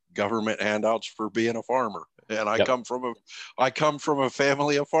get government handouts for being a farmer. And I Yep. come from a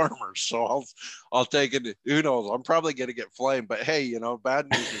family of farmers, so I'll take it. Who knows? I'm probably going to get flamed, but hey, bad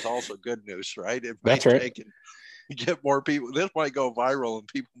news is also good news, right? It might That's right. take and get more people. This might go viral, and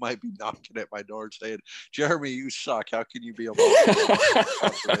people might be knocking at my door saying, "Jeremy, you suck. How can you be a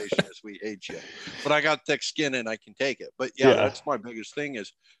conservationist? We hate you." But I got thick skin and I can take it. But yeah, that's my biggest thing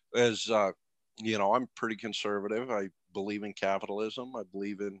is I'm pretty conservative. I believe in capitalism. I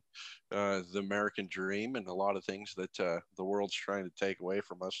believe in the American dream and a lot of things that the world's trying to take away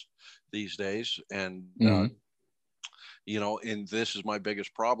from us these days. And, and this is my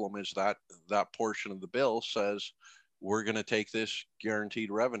biggest problem is that portion of the bill says we're going to take this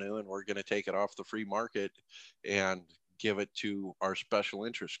guaranteed revenue and we're going to take it off the free market and give it to our special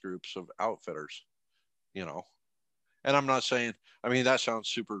interest groups of outfitters, And I'm not saying, that sounds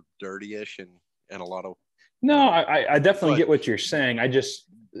super dirty-ish and a lot of. No, I definitely get what you're saying.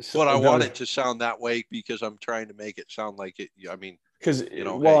 But I want it to sound that way because I'm trying to make it sound like it. Because and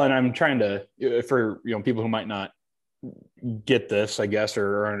I'm trying to for people who might not get this, I guess,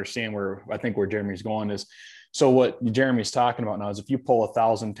 or understand where Jeremy's going is. So what Jeremy's talking about now is if you pull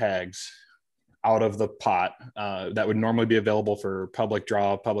 1,000 tags out of the pot that would normally be available for public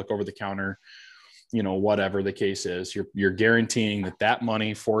draw, public over the counter, whatever the case is, you're guaranteeing that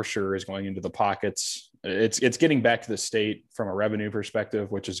money for sure is going into the pockets. It's getting back to the state from a revenue perspective,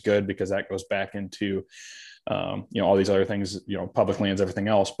 which is good because that goes back into, all these other things, public lands, everything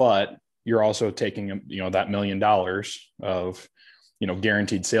else. But you're also taking, that $1 million of,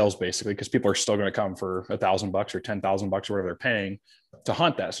 guaranteed sales basically, because people are still going to come for $1,000 or $10,000 or whatever they're paying to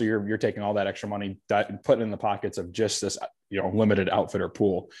hunt that. So you're taking all that extra money, putting in the pockets of just this, limited outfitter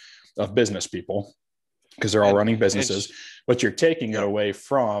pool of business people, because they're all running businesses, but you're taking it away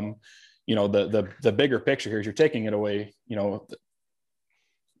from, the bigger picture here is you're taking it away,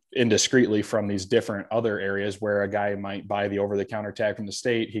 indiscreetly from these different other areas where a guy might buy the over-the-counter tag from the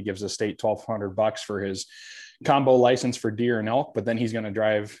state. He gives the state $1,200 for his combo license for deer and elk, but then he's going to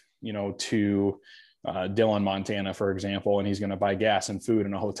drive, to Dillon, Montana, for example, and he's going to buy gas and food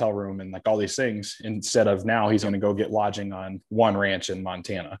and a hotel room and like all these things, instead of now he's going to go get lodging on one ranch in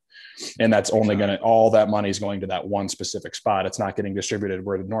Montana. And that's only all that money is going to that one specific spot. It's not getting distributed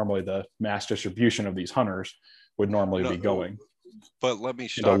where normally the mass distribution of these hunters would normally be going. But let me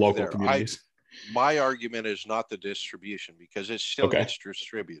stop local there. Communities. My argument is not the distribution because it still gets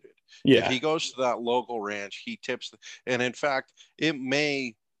distributed. Yeah. If he goes to that local ranch, he tips, and in fact,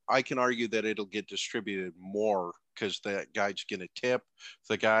 I can argue that it'll get distributed more because that guy's going to tip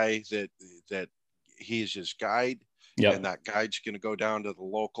the guy that he's his guide. Yep. And that guide's going to go down to the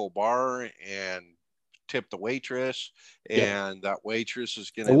local bar and tip the waitress. And that waitress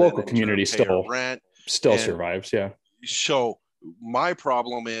is going to, the local community still and survives. Yeah. So my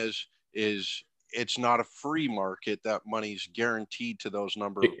problem is it's not a free market. That money's guaranteed to those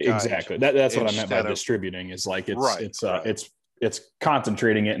number of guides. Exactly. That's what I meant by distributing is like it's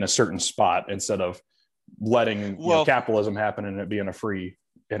concentrating it in a certain spot instead of letting capitalism happen and it being a free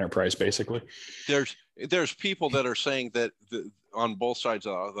enterprise. Basically, there's people that are saying that on both sides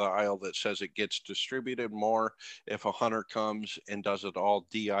of the aisle that says it gets distributed more if a hunter comes and does it all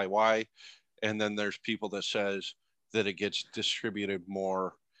DIY, and then there's people that says that it gets distributed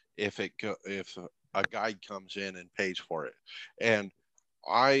more if a guide comes in and pays for it. And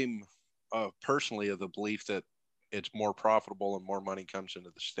I'm personally of the belief that it's more profitable and more money comes into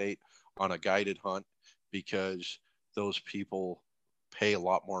the state on a guided hunt because those people pay a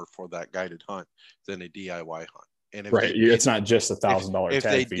lot more for that guided hunt than a DIY hunt. And if it's not just $1,000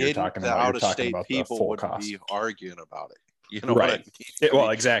 tag fee you're talking about. You're talking about the full cost. Be arguing about it. What I mean? Well,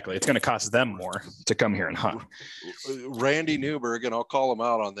 exactly. It's going to cost them more to come here and hunt. Randy Newberg, and I'll call him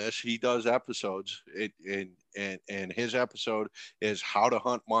out on this. He does episodes, and his episode is How to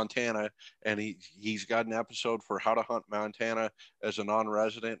Hunt Montana, and he's got an episode for How to Hunt Montana as a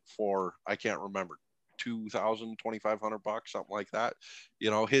non-resident for I can't remember $2,000, $2,500, something like that.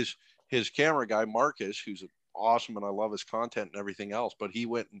 his camera guy, Marcus, who's awesome and I love his content and everything else, but he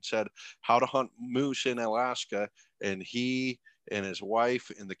went and said how to hunt moose in Alaska, and he and his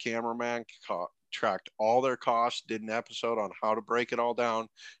wife and the cameraman tracked all their costs, did an episode on how to break it all down,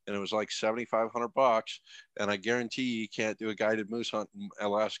 and it was like $7,500. And I guarantee you can't do a guided moose hunt in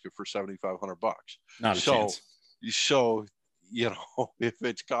Alaska for $7,500. Not a chance. So, if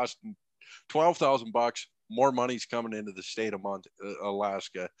it's costing $12,000, more money's coming into the state of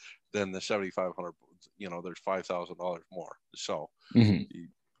Alaska than the $7,500. There's $5,000 more. So,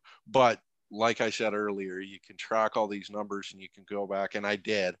 but like I said earlier, you can track all these numbers and you can go back. And I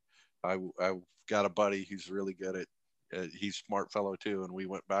did. I've got a buddy who's really good at he's a smart fellow too. And we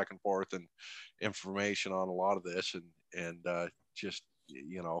went back and forth and information on a lot of this and just,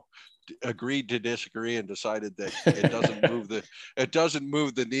 agreed to disagree and decided that it doesn't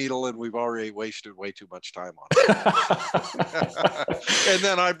move the needle, and we've already wasted way too much time on it. And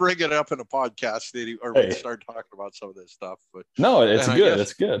then I bring it up in a podcast we start talking about some of this stuff. But no, it's good.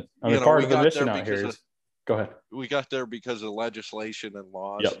 It's good. I mean, part of the mission out here is go ahead. We got there because of legislation and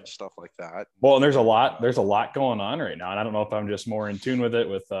laws and stuff like that. Well, and there's a lot going on right now, and I don't know if I'm just more in tune with it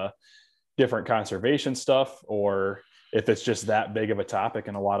with different conservation stuff, or if it's just that big of a topic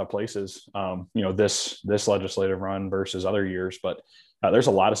in a lot of places, this legislative run versus other years, but there's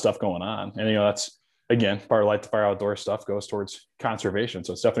a lot of stuff going on. And, that's, again, part of Light the Fire Outdoor stuff goes towards conservation.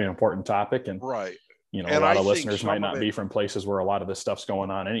 So it's definitely an important topic. And, right. A lot of listeners might not be from places where a lot of this stuff's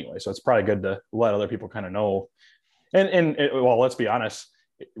going on anyway. So it's probably good to let other people kind of know. And let's be honest,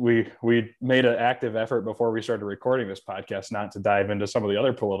 we made an active effort before we started recording this podcast, not to dive into some of the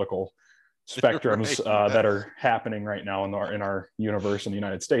other political spectrums that are happening right now in our universe in the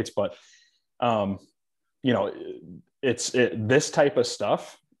United States. But, this type of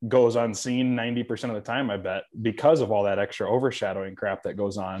stuff goes unseen 90% of the time, I bet, because of all that extra overshadowing crap that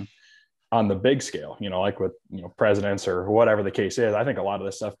goes on the big scale, like with, presidents or whatever the case is. I think a lot of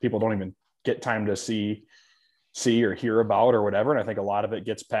this stuff people don't even get time to see or hear about or whatever. And I think a lot of it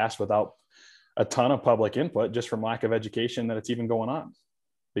gets passed without a ton of public input, just from lack of education that it's even going on,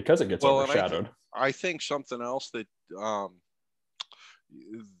 because it gets overshadowed. I think something else that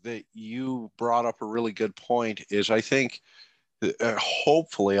that you brought up a really good point is, I think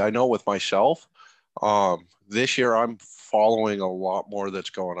hopefully, I know with myself, this year I'm following a lot more that's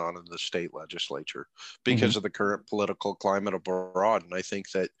going on in the state legislature because of the current political climate abroad. And I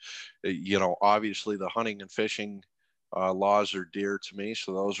think that, obviously the hunting and fishing laws are dear to me.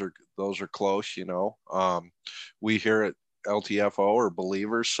 So those are close, we here at LTFO are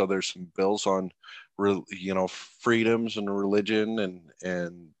believers. So there's some bills on, freedoms and religion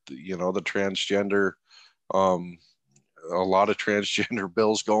and the transgender, a lot of transgender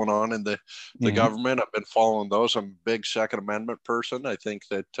bills going on in the government. I've been following those. I'm a big Second Amendment person. I think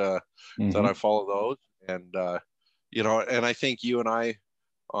that that I follow those, and and I think you and I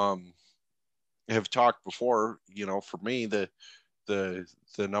have talked before. For me, the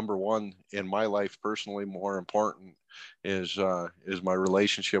number one in my life personally, more important, is my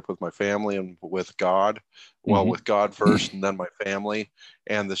relationship with my family and with God. Well, with God first, and then my family,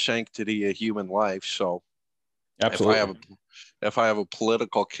 and the sanctity of human life. So, absolutely, if I have a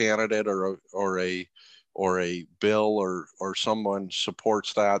political candidate or a bill or someone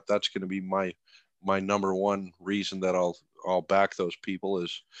supports that, that's going to be my number one reason that I'll back those people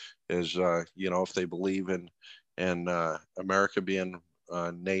is if they believe in America being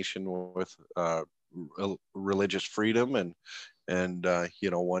a nation with religious freedom and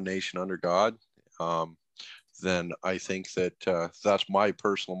one nation under God, then I think that that's my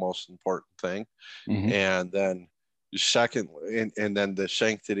personal most important thing. And then second, and then the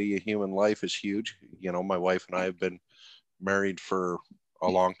sanctity of human life is huge. My wife and I have been married for a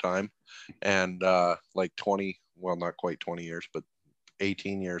long time, and like 20, well, not quite 20 years, but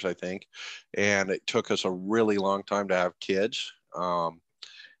 18 years, I think. And it took us a really long time to have kids.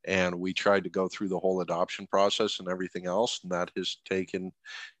 And we tried to go through the whole adoption process and everything else. And that has taken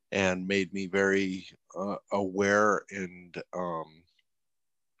and made me very aware and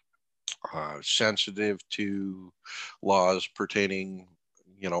sensitive to laws pertaining,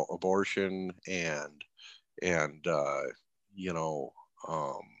 abortion and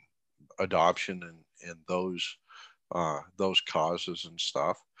adoption and those causes and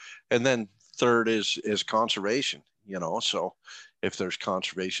stuff. And then third is conservation. So if there's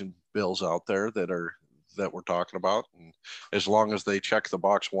conservation bills out there that we're talking about, and as long as they check the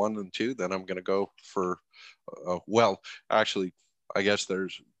box 1 and 2, then I'm going to go for actually, I guess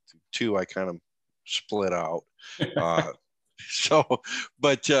there's 2 I kind of split out.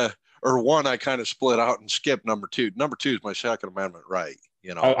 Or 1 I kind of split out and skipped number 2. Number 2 is my Second Amendment right.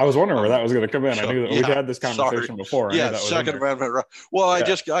 you know. I was wondering where that was going to come in. I So, knew that we'd had this conversation before. I knew Yeah, that was Second in there. Amendment. Well,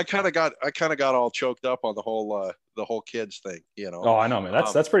 I kind of got all choked up on the whole kids thing, you know. Oh, I know, man.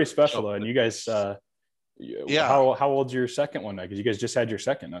 That's pretty special So, though. And you guys, yeah, how old's your second one now? Because you guys just had your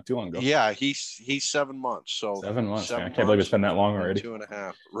second not too long ago. yeah, he's 7 months. So 7 months, man. I can't believe it's been that long already.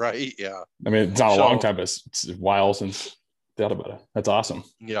 2.5, right? Yeah. I mean, it's not a long time, but it's a while since thought about it. That's awesome.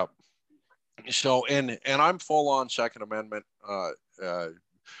 Yeah. So, and I'm full on Second Amendment.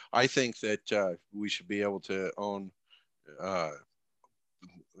 I think that we should be able to own,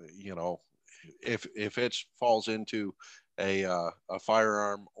 you know, if it falls into a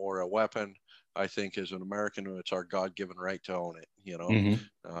firearm or a weapon, I think as an American, it's our God-given right to own it, you know.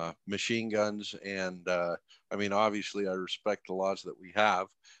 Mm-hmm. Machine guns. And I mean, obviously I respect the laws that we have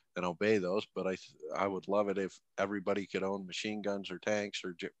and obey those, but I would love it if everybody could own machine guns or tanks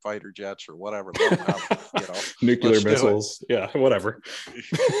or fighter jets or whatever. Let them have, you know, nuclear missiles. Yeah, whatever.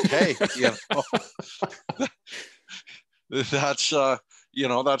 Hey, you know, that's you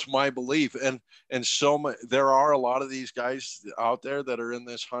know, that's my belief. And so there are a lot of these guys out there that are in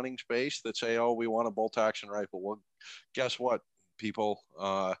this hunting space that say, oh, we want a bolt action rifle. Well, guess what, people,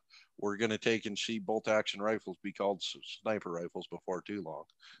 we're going to take and see bolt action rifles be called sniper rifles before too long.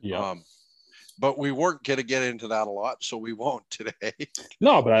 Yeah. But we weren't going to get into that a lot, so we won't today.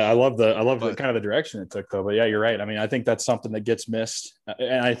 No, but I love the kind of the direction it took though. But yeah, you're right. I mean, I think that's something that gets missed,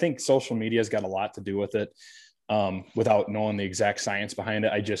 and I think social media has got a lot to do with it. Without knowing the exact science behind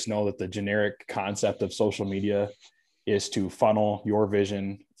it, I just know that the generic concept of social media is to funnel your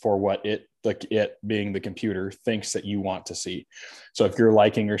vision for what it being the computer thinks that you want to see. So if you're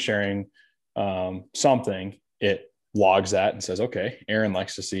liking or sharing something, it logs that and says, okay, Aaron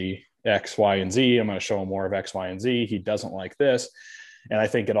likes to see X, Y, and Z. I'm going to show him more of X, Y, and Z. He doesn't like this. And I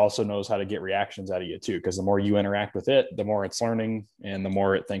think it also knows how to get reactions out of you too, because the more you interact with it, the more it's learning and the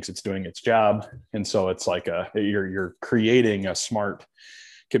more it thinks it's doing its job. And so it's like you're creating a smart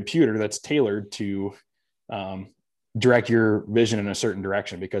computer that's tailored to direct your vision in a certain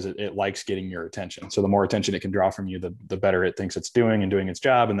direction because it likes getting your attention. So the more attention it can draw from you, the better it thinks it's doing and doing its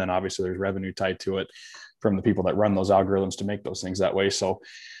job. And then obviously there's revenue tied to it from the people that run those algorithms to make those things that way. So,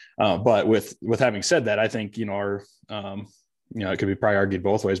 but with having said that, I think, you know, our, you know, it could be probably argued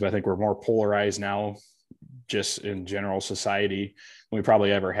both ways, but I think we're more polarized now just in general society than we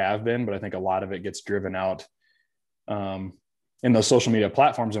probably ever have been. But I think a lot of it gets driven out in those social media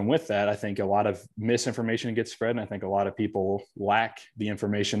platforms. And with that, I think a lot of misinformation gets spread. And I think a lot of people lack the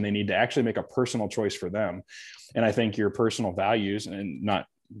information they need to actually make a personal choice for them. And I think your personal values, and not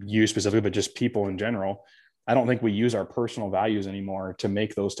you specifically, but just people in general, I don't think we use our personal values anymore to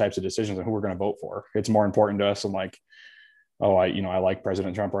make those types of decisions on who we're going to vote for. It's more important to us. And like, oh, I like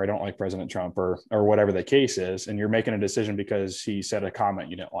President Trump, or I don't like President Trump, or whatever the case is. And you're making a decision because he said a comment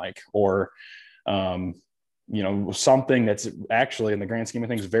you didn't like, or, you know, something that's actually in the grand scheme of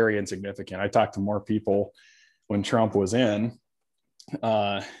things, very insignificant. I talked to more people when Trump was in,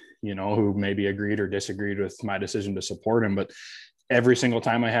 you know, who maybe agreed or disagreed with my decision to support him. But every single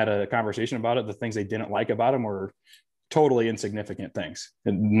time I had a conversation about it, the things they didn't like about him were totally insignificant things.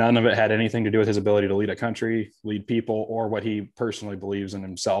 And none of it had anything to do with his ability to lead a country, lead people, or what he personally believes in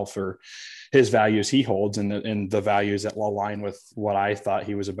himself or his values he holds, and the values that align with what I thought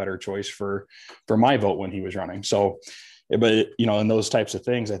he was a better choice for my vote when he was running. So, but, you know, and those types of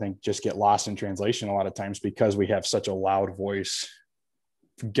things, I think, just get lost in translation a lot of times because we have such a loud voice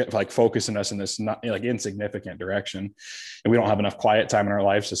get like focusing us in this not like insignificant direction, and we don't have enough quiet time in our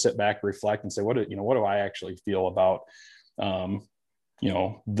lives to sit back, reflect, and say, what do I actually feel about you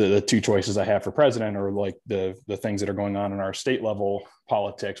know, the two choices I have for president, or like the things that are going on in our state level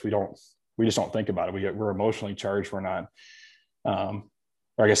politics. We just don't think about it. We're emotionally charged. We're not, or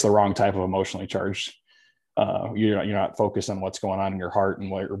I guess the wrong type of emotionally charged. You're not focused on what's going on in your heart and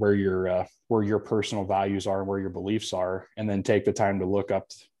where your personal values are and where your beliefs are, and then take the time to look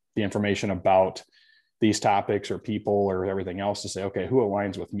up the information about these topics or people or everything else to say, okay, who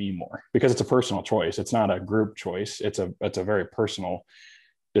aligns with me more? Because it's a personal choice. It's not a group choice. It's a very personal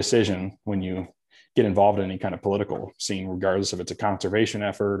decision when you get involved in any kind of political scene, regardless if it's a conservation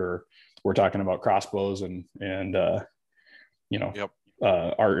effort or we're talking about crossbows and you know, Yep.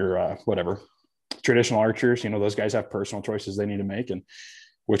 Art or whatever. Traditional archers, you know, those guys have personal choices they need to make, and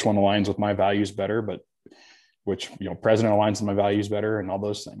which one aligns with my values better, but which, you know, president aligns with my values better, and all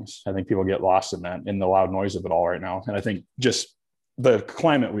those things. I think people get lost in that, in the loud noise of it all right now. And I think just the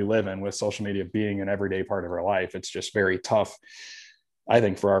climate we live in with social media being an everyday part of our life, it's just very tough, I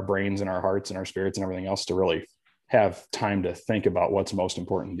think, for our brains and our hearts and our spirits and everything else to really have time to think about what's most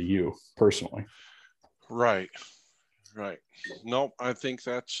important to you personally. Right. Right. No, I think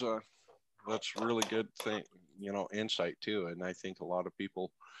that's really good thing, insight too. And I think a lot of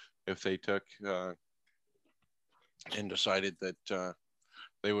people, if they took and decided that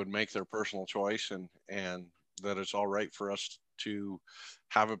they would make their personal choice, and that it's all right for us to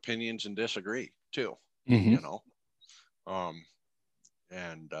have opinions and disagree too, Mm-hmm. um,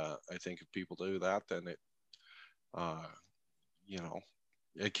 and I think if people do that, then it, uh, you know,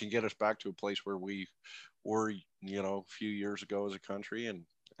 it can get us back to a place where we were, a few years ago as a country, and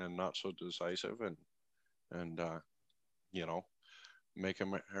not so decisive, and you know, make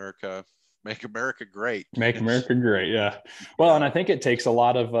America make America great. Make America great. Yeah. Well, and I think it takes a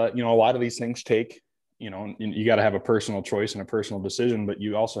lot of, a lot of these things take, you got to have a personal choice and a personal decision, but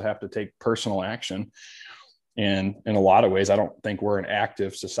you also have to take personal action. And in a lot of ways, I don't think we're an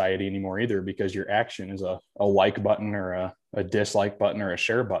active society anymore either, because your action is a like button or a dislike button or a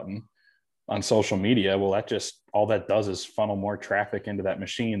share button on social media. Well, that just, all that does is funnel more traffic into that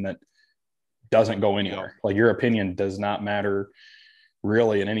machine that doesn't go anywhere. Like, your opinion does not matter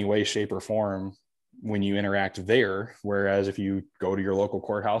really in any way, shape, or form when you interact there. Whereas if you go to your local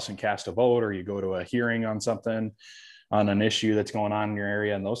courthouse and cast a vote, or you go to a hearing on something, on an issue that's going on in your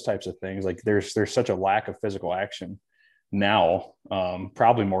area, and those types of things, like there's such a lack of physical action now,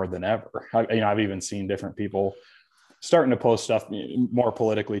 probably more than ever. I've even seen different people starting to post stuff more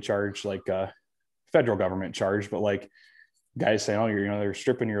politically charged, like federal government charged, but like guys saying, oh, they're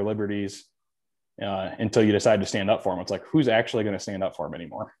stripping your liberties until you decide to stand up for them. It's like, who's actually going to stand up for them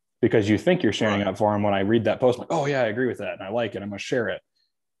anymore? Because you think you're standing up for them. When I read that post, I'm like, oh yeah, I agree with that, and I like it, I'm going to share it.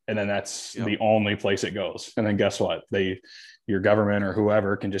 And then that's the only place it goes. And then guess what? Your government or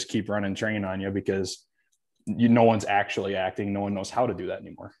whoever can just keep running train on you, because no one's actually acting. No one knows how to do that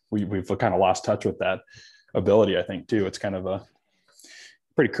anymore. We've kind of lost touch with that ability, I think, too. It's kind of a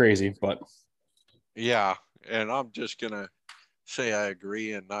pretty crazy, but yeah. And I'm just going to say I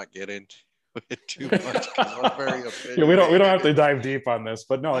agree and not get into it too much. I'm very we don't have to dive deep on this,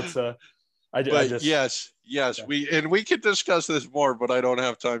 but no, it's yes, yeah. we could discuss this more, but I don't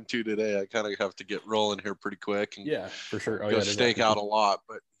have time to today. I kind of have to get rolling here pretty quick. And yeah, for sure. Go stake out a lot,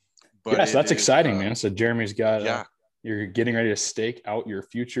 but yes, that's exciting, man. So Jeremy's got you're getting ready to stake out your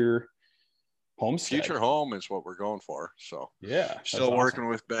future homestead. Future home is what we're going for. So yeah, still working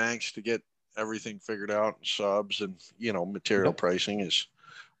with banks to get everything figured out, and subs, and material pricing is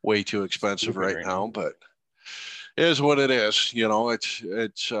way too expensive right now, but it is what it is.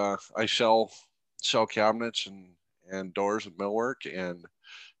 It's I sell cabinets and doors and millwork, and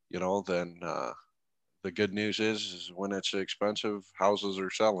then the good news is when it's expensive, houses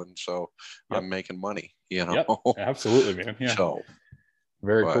are selling, so I'm making money. Yep, absolutely, man. Yeah. So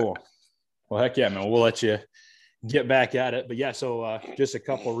very cool. Well, heck yeah, man. We'll let you get back at it. But yeah, so just a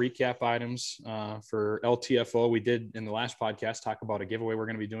couple recap items for LTFO. We did in the last podcast talk about a giveaway we're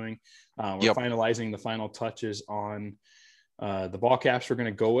going to be doing. We're finalizing the final touches on the ball caps we're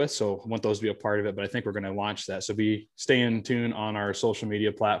going to go with. So I want those to be a part of it, but I think we're going to launch that. So stay in tune on our social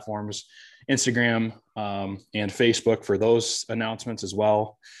media platforms, Instagram and Facebook, for those announcements as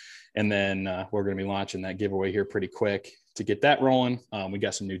well. And then we're going to be launching that giveaway here pretty quick to get that rolling. We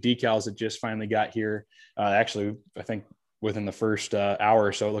got some new decals that just finally got here. Actually, I think within the first hour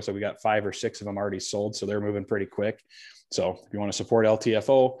or so, it looks like we got 5 or 6 of them already sold. So they're moving pretty quick. So if you want to support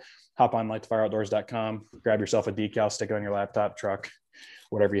LTFO, hop on lightthefireoutdoors.com, grab yourself a decal, stick it on your laptop, truck,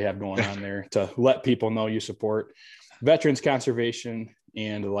 whatever you have going on there, to let people know you support veterans conservation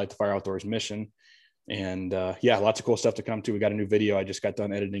and the Light the Fire Outdoors mission. And lots of cool stuff to come to. We got a new video I just got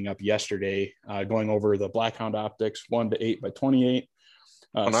done editing up yesterday, going over the Blackhound optics 1:8 by 28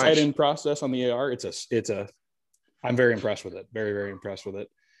 sight-in process on the AR. I'm very impressed with it. Very, very impressed with it.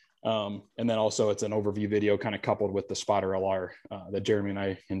 And then also it's an overview video kind of coupled with the spotter LR that Jeremy and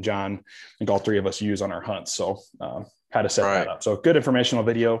I and John, I think all 3 of us use on our hunts. So how to set that up. So good informational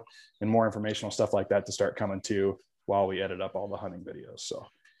video and more informational stuff like that to start coming to while we edit up all the hunting videos. So.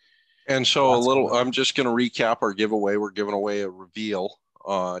 And so I'm just going to recap our giveaway. We're giving away a Reveal,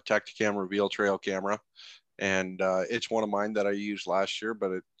 Tacticam Reveal trail camera. And it's one of mine that I used last year, but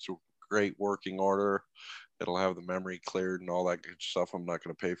it's a great working order. It'll have the memory cleared and all that good stuff. I'm not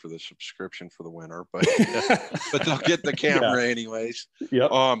going to pay for the subscription for the winter, but they'll get the camera anyways. Yep.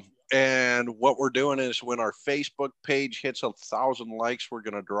 And what we're doing is when our Facebook page hits 1,000 likes, we're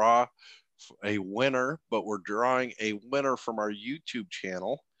going to draw a winner, but we're drawing a winner from our YouTube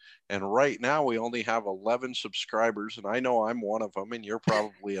channel. And right now we only have 11 subscribers, and I know I'm one of them, and you're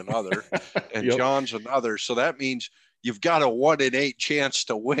probably another, and John's another. So that means you've got a 1 in 8 chance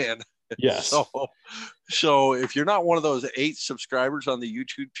to win. Yes. So if you're not one of those 8 subscribers on the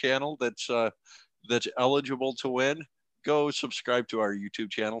YouTube channel that's eligible to win, go subscribe to our YouTube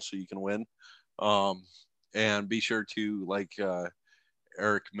channel so you can win. And be sure to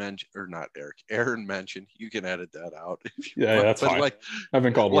Aaron mentioned, you can edit that out. Yeah, that's fine. I've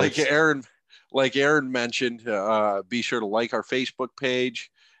been called like worse. Aaron mentioned, be sure to like our Facebook page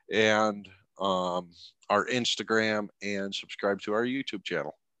and our Instagram and subscribe to our YouTube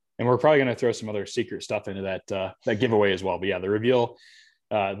channel. And we're probably going to throw some other secret stuff into that giveaway as well. But yeah, the reveal,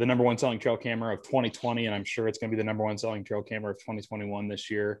 the number one selling trail camera of 2020, and I'm sure it's going to be the number one selling trail camera of 2021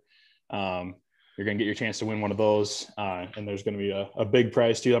 this year. You're going to get your chance to win one of those. And there's going to be a big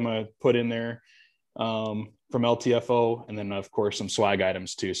prize too. I'm going to put in there from LTFO, and then of course some swag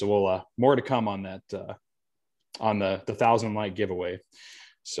items too. So we'll more to come on that, on the 1,000 like giveaway.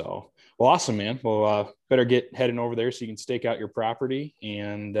 So, well, awesome, man. Well, better get heading over there so you can stake out your property,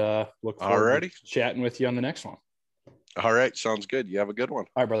 and look forward to chatting with you on the next one. All right. Sounds good. You have a good one.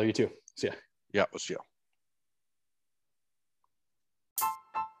 All right, brother. You too. See ya. Yeah. We'll see you.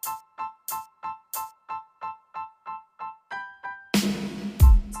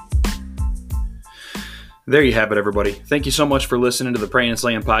 There you have it, everybody. Thank you so much for listening to the Praying and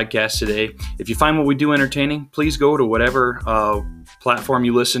Slaying podcast today. If you find what we do entertaining, please go to whatever platform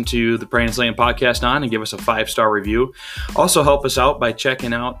you listen to the Praying and Slaying podcast on and give us a 5-star review. Also help us out by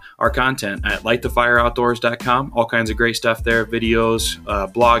checking out our content at lightthefireoutdoors.com. All kinds of great stuff there,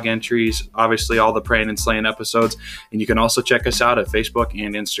 videos, blog entries, obviously all the Praying and Slaying episodes. And you can also check us out at Facebook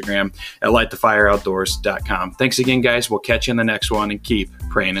and Instagram at lightthefireoutdoors.com. Thanks again, guys. We'll catch you in the next one, and keep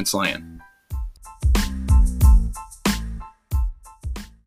praying and slaying.